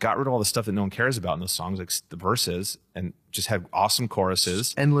that just got rid of all the stuff that no one cares about in those songs, like the verses, and just had awesome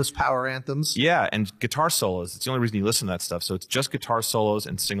choruses, endless power anthems, and guitar solos. It's the only reason you listen to that stuff. So it's just guitar solos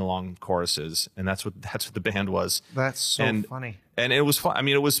and sing along choruses, and that's what the band was. That's so funny. And it was fun. I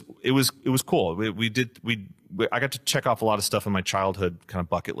mean, it was cool. I got to check off a lot of stuff on my childhood kind of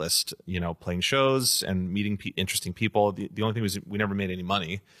bucket list, playing shows and meeting interesting people. The only thing was we never made any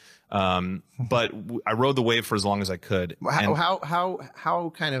money. But I rode the wave for as long as I could.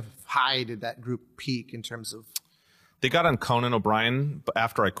 How kind of high did that group peak in terms of? They got on Conan O'Brien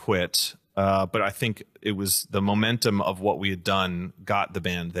after I quit. But I think it was the momentum of what we had done got the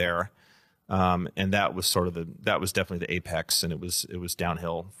band there. And that was definitely the apex, and it was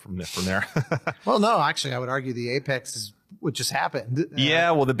downhill from there. Well, no, actually, I would argue the apex is what just happened.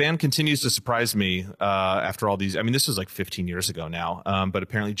 Yeah, well, the band continues to surprise me after all these. I mean, this was like 15 years ago now, but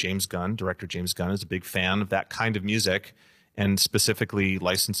apparently director James Gunn, is a big fan of that kind of music, and specifically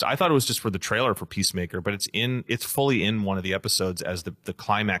licensed. I thought it was just for the trailer for Peacemaker, but it's fully in one of the episodes as the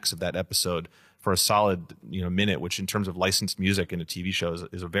climax of that episode for a solid minute, which in terms of licensed music in a TV show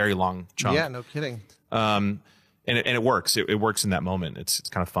is a very long chunk. Yeah, no kidding. And it works. It works in that moment. It's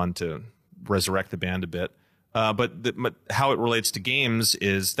kind of fun to resurrect the band a bit. But how it relates to games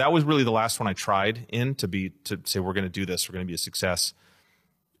is that was really the last one I tried to say we're going to do this, we're going to be a success.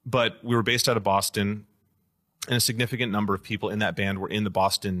 But we were based out of Boston, and a significant number of people in that band were in the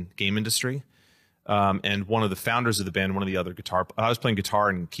Boston game industry. And one of the founders of the band, one of the other I was playing guitar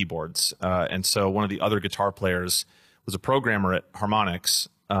and keyboards. And so one of the other guitar players was a programmer at Harmonix,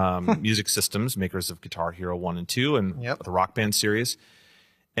 Music Systems, makers of Guitar Hero 1 and 2 and Yep. the Rock Band series.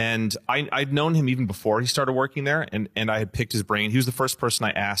 And I'd known him even before he started working there, and I had picked his brain. He was the first person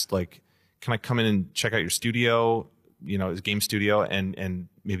I asked, like, can I come in and check out your studio, his game studio, and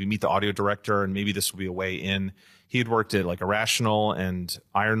maybe meet the audio director, and maybe this will be a way in. He had worked at like Irrational and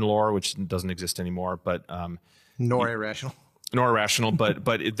Iron Lore, which doesn't exist anymore, but Nor Irrational.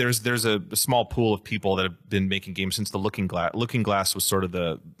 There's a small pool of people that have been making games since the Looking Glass. Looking Glass was sort of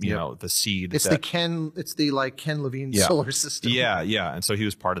the the seed. It's the Ken Levine solar system. Yeah, and so he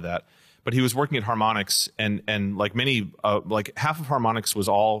was part of that. But he was working at Harmonix, and like many, like half of Harmonix was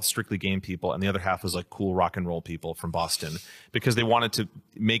all strictly game people, and the other half was like cool rock and roll people from Boston, because they wanted to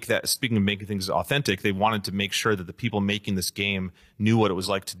make that. Speaking of making things authentic, they wanted to make sure that the people making this game knew what it was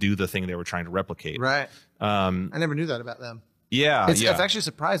like to do the thing they were trying to replicate. Right. I never knew that about them. Yeah, it's actually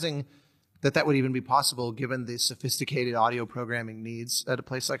surprising that would even be possible given the sophisticated audio programming needs at a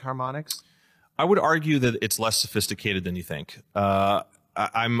place like Harmonix. I would argue that it's less sophisticated than you think.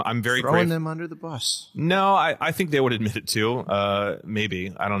 I'm very throwing them under the bus. No, I think they would admit it too.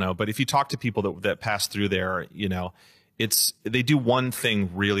 Maybe, I don't know. But if you talk to people that pass through there, they do one thing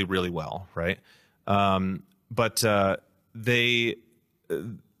really, really well, right?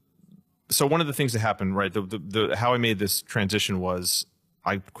 So one of the things that happened, right? How I made this transition was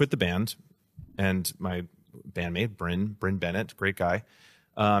I quit the band, and my bandmate Bryn Bennett, great guy.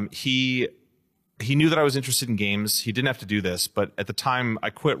 He knew that I was interested in games. He didn't have to do this, but at the time I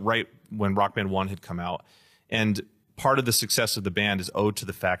quit right when Rock Band 1 had come out. And part of the success of the band is owed to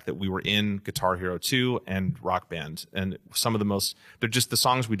the fact that we were in Guitar Hero 2 and Rock Band. And some of the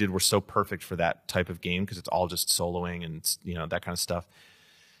songs we did were so perfect for that type of game, because it's all just soloing and, that kind of stuff.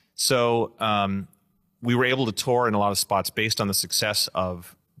 So we were able to tour in a lot of spots based on the success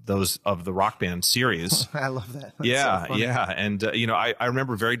of the Rock Band series. I love that. That's so funny. And I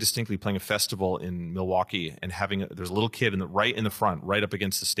remember very distinctly playing a festival in Milwaukee and there's a little kid right in the front, right up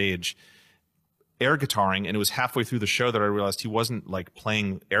against the stage, air guitaring, and it was halfway through the show that I realized he wasn't like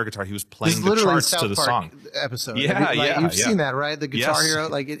playing air guitar; he was playing the charts to the song. Episode. You've seen that, right? The Guitar Hero,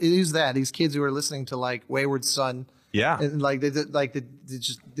 like it is that these kids who are listening to like Wayward Son, and like the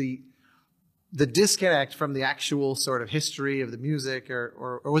disconnect from the actual sort of history of the music,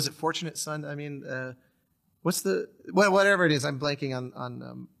 or was it Fortunate Son? I mean, whatever it is, I'm blanking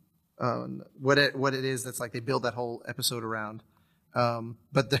on what it is that's like they build that whole episode around.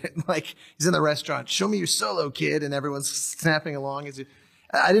 But like he's in the restaurant, show me your solo, kid, and everyone's snapping along.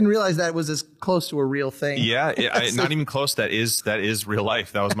 I didn't realize that was as close to a real thing. Yeah, not even close. That is real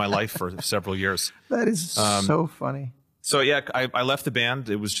life. That was my life for several years. That is so funny. So yeah, I left the band.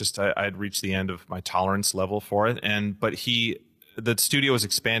 It was just I had reached the end of my tolerance level for it, but the studio was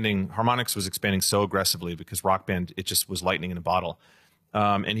expanding. Harmonix was expanding so aggressively because Rock Band, it just was lightning in a bottle.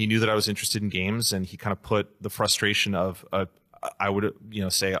 And he knew that I was interested in games, and he kind of put the frustration of I would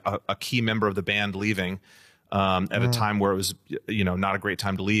say a key member of the band leaving at a time where it was not a great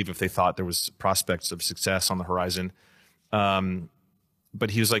time to leave if they thought there was prospects of success on the horizon. But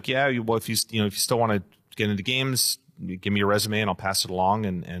he was like, yeah, well, if you still want to get into games, give me your resume and I'll pass it along,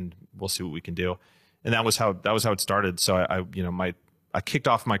 and we'll see what we can do. And that was how it started. So I kicked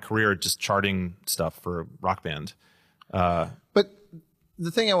off my career just charting stuff for Rock Band. But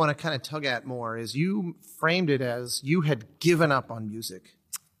the thing I want to kind of tug at more is you framed it as you had given up on music.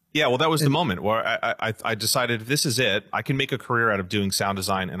 Yeah, well, that was the moment where I decided, if this is it, I can make a career out of doing sound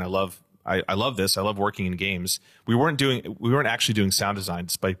design, and I love this. I love working in games. We weren't actually doing sound design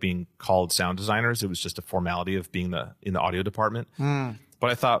despite being called sound designers. It was just a formality of being in the audio department. But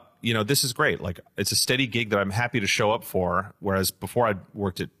I thought, this is great. Like, it's a steady gig that I'm happy to show up for. Whereas before I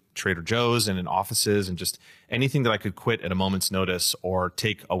worked at Trader Joe's and in offices and just anything that I could quit at a moment's notice or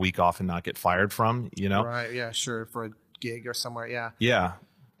take a week off and not get fired from, Right. Yeah, sure. For a gig or somewhere. Yeah. Yeah.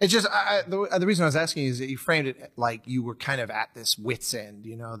 It's just the reason I was asking is that you framed it like you were kind of at this wit's end,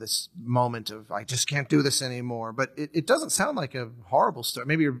 this moment of I just can't do this anymore. But it doesn't sound like a horrible story.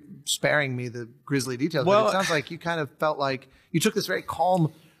 Maybe you're sparing me the grisly details. Well, but it sounds like you kind of felt like you took this very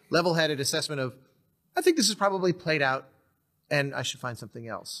calm, level-headed assessment of, I think this is probably played out, and I should find something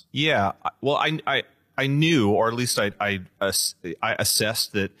else. Yeah. Well, I knew, or at least I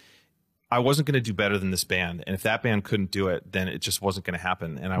assessed that I wasn't going to do better than this band, and if that band couldn't do it, then it just wasn't going to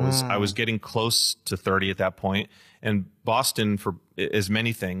happen. And I was getting close to 30 at that point, and Boston, for as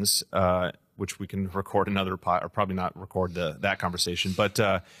many things, which we can record another or probably not record that conversation,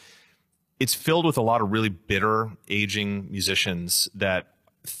 but it's filled with a lot of really bitter, aging musicians that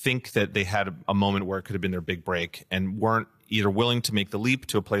think that they had a moment where it could have been their big break and weren't either willing to make the leap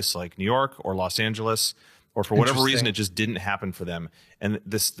to a place like New York or Los Angeles, or for whatever reason, it just didn't happen for them. And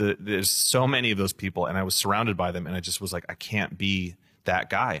there's so many of those people, and I was surrounded by them, and I just was like, I can't be that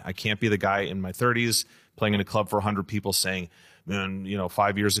guy. I can't be the guy in my 30s playing in a club for 100 people saying, man,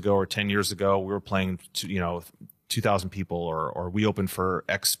 5 years ago or 10 years ago, we were playing to, 2,000 people, or we opened for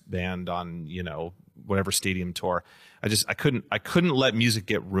X band on, whatever stadium tour. I couldn't let music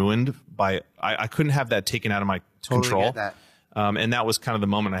get ruined by, I couldn't have that taken out of my control. Get that. And that was kind of the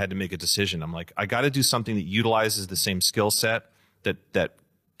moment I had to make a decision. I'm like, I got to do something that utilizes the same skill set that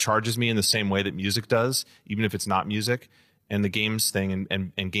charges me in the same way that music does, even if it's not music. And the games thing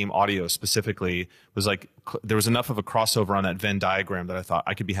and game audio specifically was like, there was enough of a crossover on that Venn diagram that I thought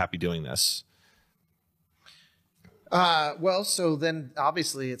I could be happy doing this. Well, so then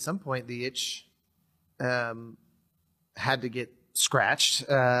obviously at some point the itch had to get scratched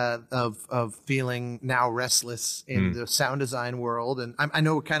of feeling now restless in the sound design world. And I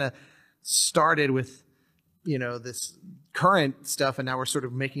know it kind of started with, this current stuff, and now we're sort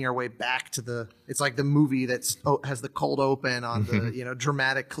of making our way back to it's like the movie that's has the cold open on the,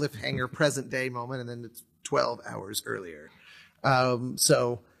 dramatic cliffhanger present day moment, and then it's 12 hours earlier.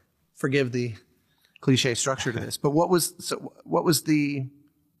 So forgive the cliche structure to this, but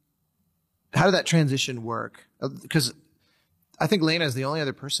how did that transition work? Because I think Lena is the only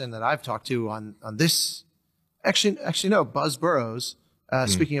other person that I've talked to on this. Actually, no, Buzz Burrows,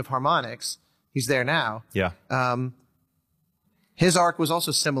 speaking of harmonics, he's there now. Yeah. His arc was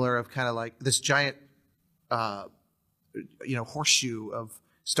also similar, of kind of like this giant, horseshoe of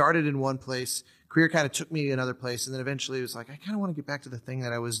started in one place, career kind of took me another place, and then eventually it was like, I kind of want to get back to the thing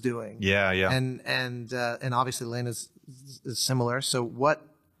that I was doing. Yeah, yeah. And obviously Lena's is similar. So what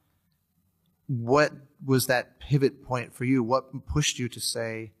was that pivot point for you? What pushed you to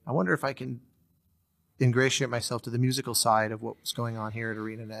say, I wonder if I can ingratiate myself to the musical side of what was going on here at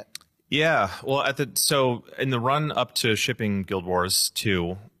ArenaNet? Yeah, well, so in the run up to shipping Guild Wars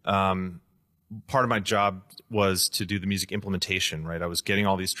 2, part of my job was to do the music implementation, right? I was getting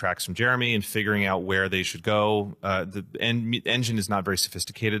all these tracks from Jeremy and figuring out where they should go. The engine is not very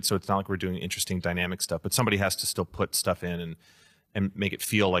sophisticated, so it's not like we're doing interesting dynamic stuff, but somebody has to still put stuff in and make it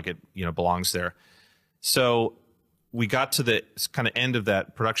feel like it belongs there. So we got to the kind of end of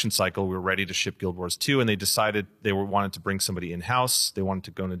that production cycle. We were ready to ship Guild Wars 2, and they decided they wanted to bring somebody in-house. They wanted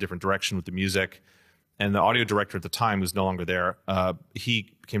to go in a different direction with the music. And the audio director at the time was no longer there.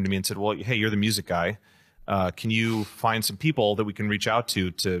 He came to me and said, well, hey, you're the music guy. Can you find some people that we can reach out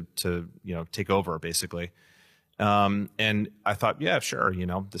to take over, basically? And I thought, yeah, sure.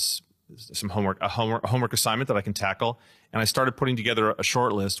 This is a homework assignment that I can tackle. And I started putting together a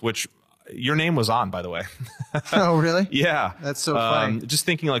short list, which your name was on, by the way. Oh, really? Yeah. That's so funny. Just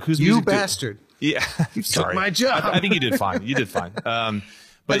thinking like, who's you music bastard. Yeah. You took my job. I think you did fine. You did fine.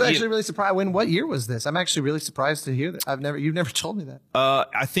 But I'm actually really surprised. What year was this? I'm actually really surprised to hear that. You've never told me that.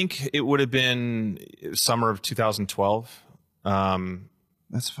 I think it would have been summer of 2012.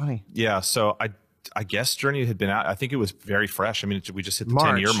 That's funny. Yeah. So I guess Journey had been out. I think it was very fresh. I mean, we just hit the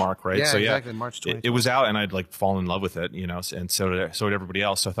March. 10-year mark, right? Yeah, so yeah, exactly. March 20. It was out, and I'd like fallen in love with it, and so did everybody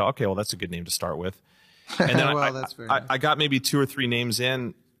else. So I thought, okay, well, that's a good name to start with. And then well, that's very nice. I got maybe 2 or 3 names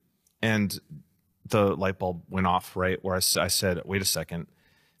in, and the light bulb went off, right? Where I said, wait a second.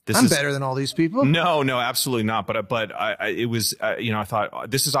 I'm better than all these people. No, absolutely not. But it was, I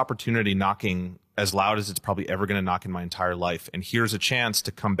thought this is opportunity knocking as loud as it's probably ever going to knock in my entire life. And here's a chance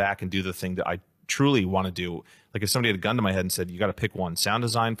to come back and do the thing that I truly want to do. Like if somebody had a gun to my head and said, you got to pick one, sound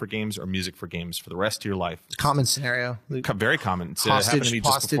design for games or music for games for the rest of your life. Common scenario. Very common. It happened to me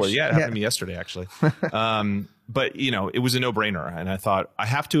just before. Yeah, it happened to me yesterday, actually. But it was a no-brainer. And I thought I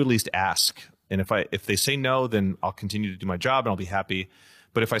have to at least ask. And if they say no, then I'll continue to do my job and I'll be happy.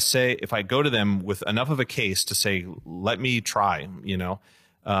 But if I go to them with enough of a case to say, let me try,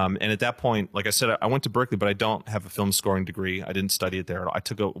 and at that point, like I said, I went to Berkeley, but I don't have a film scoring degree. I didn't study it there. I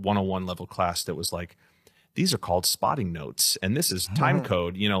took a 101 level class that was like, these are called spotting notes, and this is time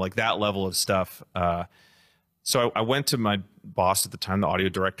code, like that level of stuff. So I went to my boss at the time, the audio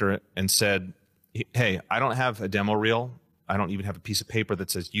director, and said, hey, I don't have a demo reel. I don't even have a piece of paper that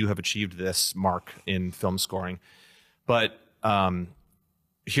says you have achieved this mark in film scoring. But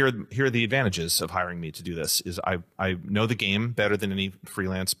here are the advantages of hiring me to do this is I know the game better than any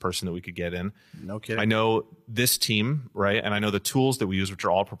freelance person that we could get in. No kidding. I know this team, right? And I know the tools that we use, which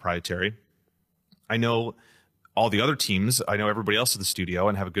are all proprietary. I know all the other teams. I know everybody else at the studio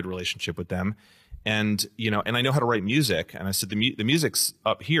and have a good relationship with them. And, and I know how to write music. And I said, the music's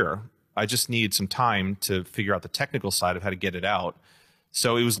up here. I just need some time to figure out the technical side of how to get it out.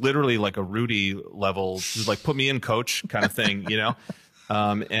 So it was literally like a Rudy level, just like put me in, coach kind of thing,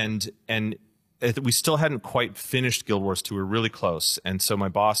 And we still hadn't quite finished Guild Wars 2. We were really close. And so my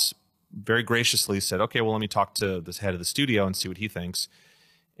boss very graciously said, okay, well, let me talk to this head of the studio and see what he thinks.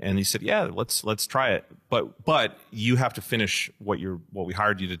 And he said, yeah, let's try it. But you have to finish what we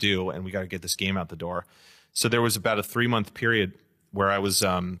hired you to do, and we got to get this game out the door. So there was about a 3-month period where I was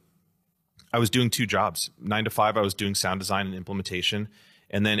doing 2 jobs. 9 to 5, I was doing sound design and implementation.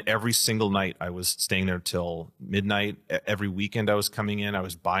 And then every single night I was staying there till midnight. Every weekend I was coming in. I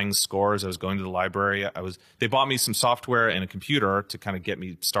was buying scores. I was going to the library. They bought me some software and a computer to kind of get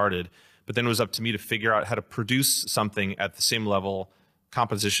me started. But then it was up to me to figure out how to produce something at the same level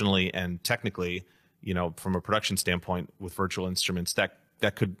compositionally and technically, from a production standpoint with virtual instruments that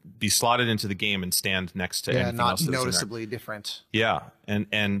could be slotted into the game and stand next to anything else. Not noticeably different. Yeah.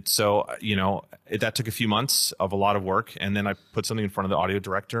 And so, that took a few months of a lot of work. And then I put something in front of the audio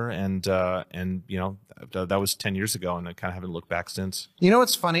director and that was 10 years ago. And I kind of haven't looked back since. You know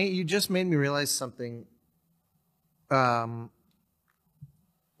what's funny? You just made me realize something. You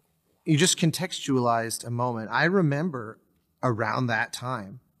just contextualized a moment. I remember around that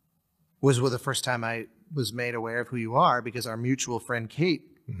time was the first time I was made aware of who you are, because our mutual friend Kate,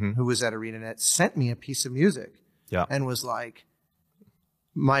 who was at ArenaNet, sent me a piece of music and was like,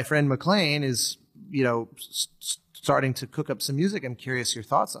 my friend Maclaine is, starting to cook up some music. I'm curious your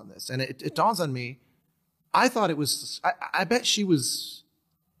thoughts on this. And it dawns on me, I thought it was, I bet she was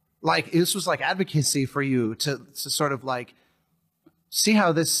like, this was like advocacy for you to sort of like see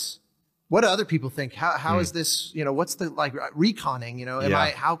how this, what do other people think? How is this, what's the like reconning,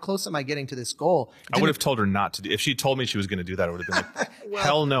 how close am I getting to this goal? I would have told her not to do. If she told me she was going to do that, I would have been like,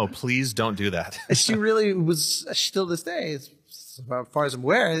 hell no, please don't do that. She really was, still this day, as far as I'm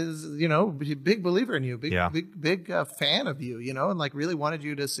aware, is, big believer in you, big fan of you, and like really wanted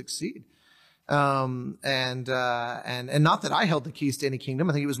you to succeed. And not that I held the keys to any kingdom.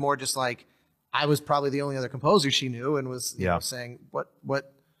 I think it was more just like, I was probably the only other composer she knew, and was saying,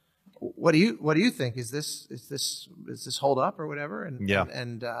 what do you think? Is this hold up or whatever?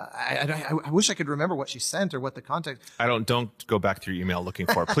 And I wish I could remember what she sent or what the context. Don't go back through email looking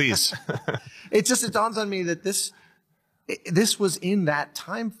for it, please. It dawns on me that this was in that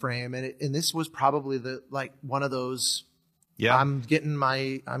time frame, and this was probably one of those. Yeah, I'm getting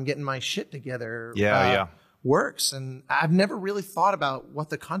my shit together. Works, and I've never really thought about what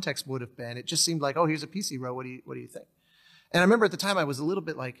the context would have been. It just seemed like, oh, here's a PC row. What do you think? And I remember at the time I was a little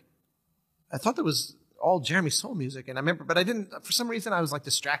bit like, I thought that was all Jeremy Soule music. And I remember, but I didn't, for some reason I was like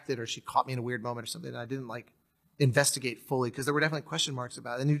distracted, or she caught me in a weird moment or something. And I didn't like investigate fully, because there were definitely question marks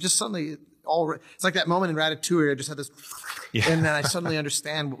about it. And you just suddenly it's like that moment in Ratatouille where I just had this, and then I suddenly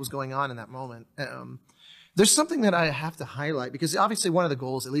understand what was going on in that moment. There's something that I have to highlight, because obviously one of the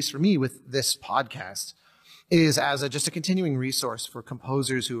goals, at least for me with this podcast, is as just a continuing resource for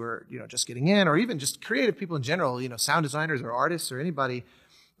composers who are, just getting in, or even just creative people in general, sound designers or artists or anybody,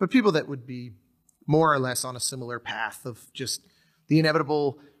 but people that would be more or less on a similar path of just the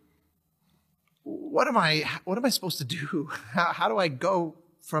inevitable, what am I supposed to do? How do I go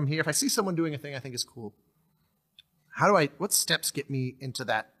from here? If I see someone doing a thing I think is cool, what steps get me into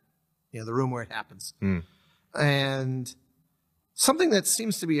that, the room where it happens? And something that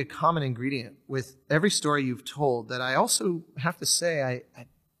seems to be a common ingredient with every story you've told, that I also have to say I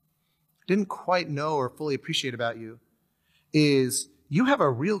didn't quite know or fully appreciate about you, is you have a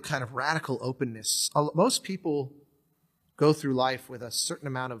real kind of radical openness. Most people go through life with a certain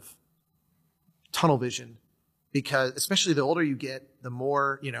amount of tunnel vision, because especially the older you get, the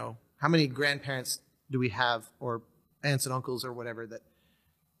more, how many grandparents do we have, or aunts and uncles or whatever, that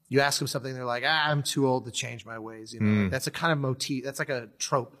you ask them something, they're like, I'm too old to change my ways. That's a kind of motif. That's like a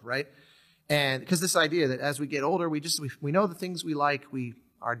trope, right? And because this idea that as we get older, we know the things we like,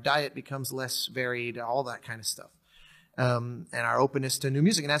 our diet becomes less varied, all that kind of stuff. And our openness to new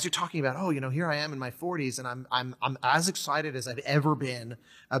music. And as you're talking about, here I am in my 40s, and I'm as excited as I've ever been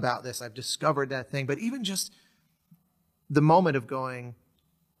about this. I've discovered that thing. But even just the moment of going,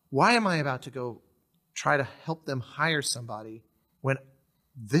 why am I about to go try to help them hire somebody when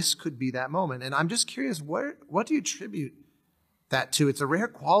this could be that moment? And I'm just curious, what do you attribute that to? It's a rare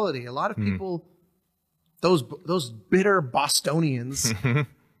quality. A lot of people, those bitter Bostonians,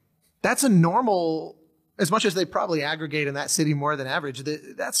 that's a normal. As much as they probably aggregate in that city more than average,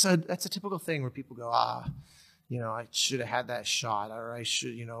 that's a typical thing where people go, I should have had that shot, or I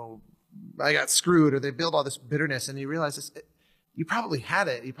should, I got screwed, or they build all this bitterness, and you realize you probably had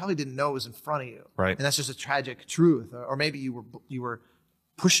it, you probably didn't know it was in front of you, right? And that's just a tragic truth, or maybe you were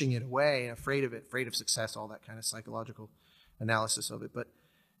pushing it away, afraid of success, all that kind of psychological analysis of it. But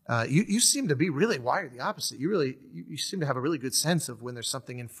You seem to be really wired the opposite. You seem to have a really good sense of when there's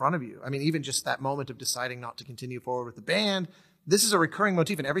something in front of you. I mean, even just that moment of deciding not to continue forward with the band. This is a recurring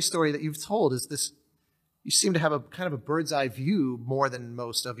motif in every story that you've told. Is this? You seem to have a kind of a bird's eye view more than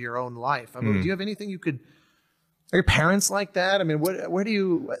most of your own life. I mean, do you have anything you could? Are your parents like that? I mean, where do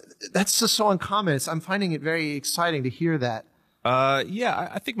you? That's just so uncommon. I'm finding it very exciting to hear that. Yeah,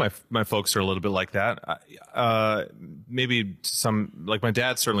 I think my folks are a little bit like that. Maybe some, like my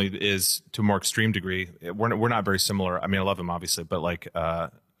dad certainly is to a more extreme degree. We're not very similar. I mean, I love him obviously, but like,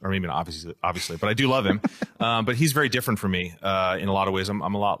 or maybe not obviously, but I do love him. But he's very different from me, in a lot of ways. I'm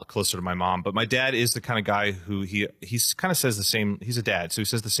a lot closer to my mom, but my dad is the kind of guy who he's kind of says the same, he's a dad. So he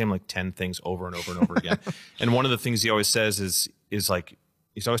says the same like 10 things over and over and over again. And one of the things he always says is like,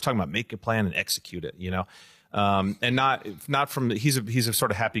 he's always talking about make a plan and execute it, you know? And not from, he's a sort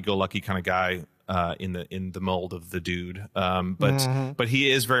of happy-go-lucky kind of guy, in the mold of the dude. But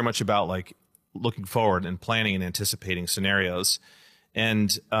he is very much about like looking forward and planning and anticipating scenarios.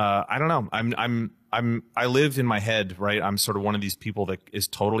 And, I don't know, I live in my head, right? I'm sort of one of these people that is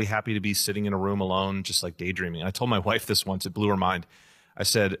totally happy to be sitting in a room alone, just like daydreaming. I told my wife this once, it blew her mind. I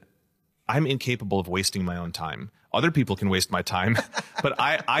said, I'm incapable of wasting my own time. Other people can waste my time, but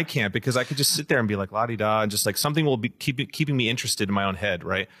I can't, because I could just sit there and be like la-di-da, and just like something will be keeping me interested in my own head,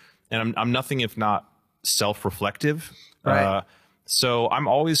 right? And I'm nothing if not self-reflective. Right. So I'm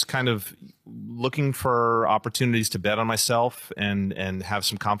always kind of looking for opportunities to bet on myself and have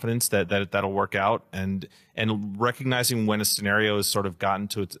some confidence that'll work out, and recognizing when a scenario has sort of gotten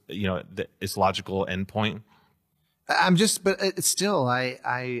to its logical endpoint. But it's still,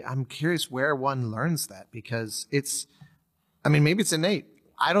 I'm curious where one learns that, because maybe it's innate.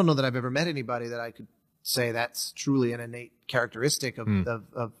 I don't know that I've ever met anybody that I could say that's truly an innate characteristic of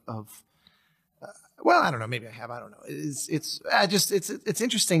well, I don't know. Maybe I have. I don't know. It's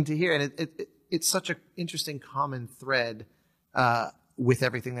interesting to hear, and it's such an interesting common thread with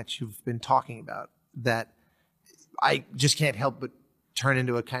everything that you've been talking about, that I just can't help but turn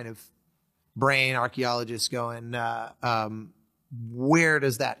into a kind of brain archaeologist going, where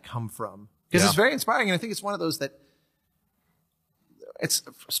does that come from? Because it's very inspiring, and I think it's one of those that it's,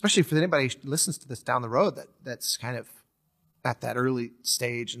 especially for anybody who listens to this down the road, that's kind of at that early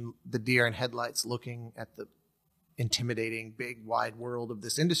stage and the deer in headlights looking at the intimidating, big, wide world of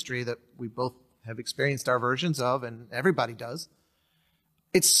this industry that we both have experienced our versions of, and everybody does.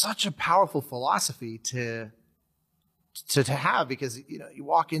 It's such a powerful philosophy to have, because, you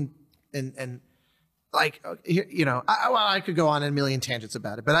walk in and like, I could go on a million tangents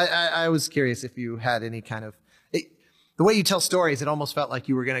about it, but I was curious if you had any kind of, the way you tell stories, it almost felt like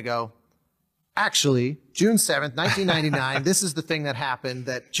you were going to go, actually, June 7th, 1999, this is the thing that happened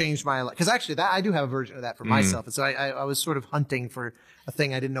that changed my life. Because actually, I do have a version of that for myself. And so I was sort of hunting for a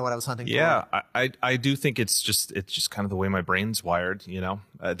thing I didn't know what I was hunting for. Yeah, I do think it's just kind of the way my brain's wired,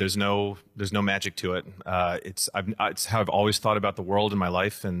 There's no magic to it. It's how I've always thought about the world in my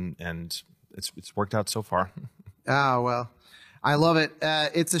life, and it's worked out so far. Oh, well, I love it.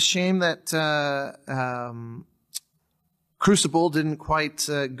 It's a shame that Crucible didn't quite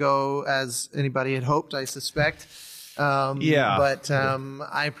go as anybody had hoped, I suspect. But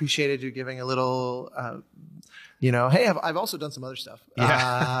I appreciated you giving a little, hey, I've also done some other stuff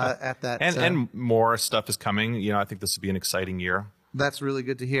at that. And more stuff is coming. I think this will be an exciting year. That's really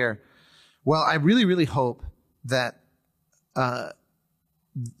good to hear. Well, I really, really hope that, I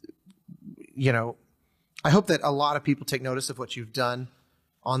hope that a lot of people take notice of what you've done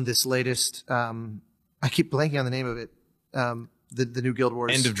on this latest, I keep blanking on the name of it. The new Guild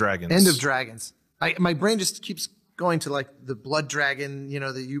Wars. End of Dragons. End of Dragons. My brain just keeps going to like the Blood Dragon, the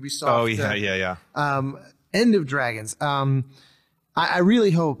Ubisoft. Oh, yeah. End of Dragons. I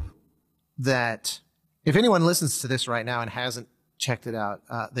really hope that if anyone listens to this right now and hasn't checked it out,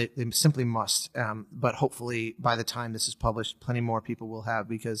 they simply must. But hopefully by the time this is published, plenty more people will have,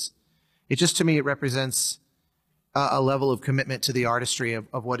 because to me, it represents a level of commitment to the artistry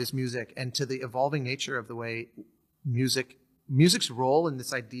of what is music, and to the evolving nature of the way music's role in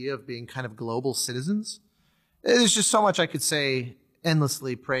this idea of being kind of global citizens. There's just so much I could say,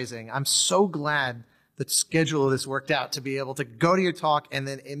 endlessly praising. I'm so glad the schedule of this worked out to be able to go to your talk and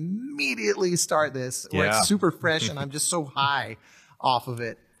then immediately start this, where it's super fresh and I'm just so high off of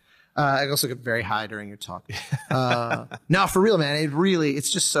it. I also get very high during your talk. No, for real, man.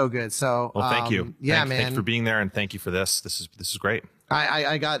 It's just so good. So, well, thank you. Yeah, man. Thanks for being there, and thank you for this. This is great.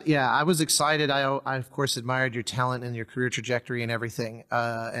 I was excited. I of course admired your talent and your career trajectory and everything,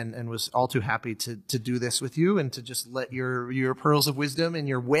 and was all too happy to do this with you and to just let your pearls of wisdom and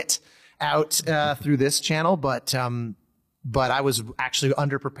your wit out through this channel. But but I was actually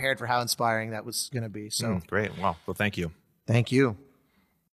underprepared for how inspiring that was going to be. So great. Wow. Well, thank you. Thank you.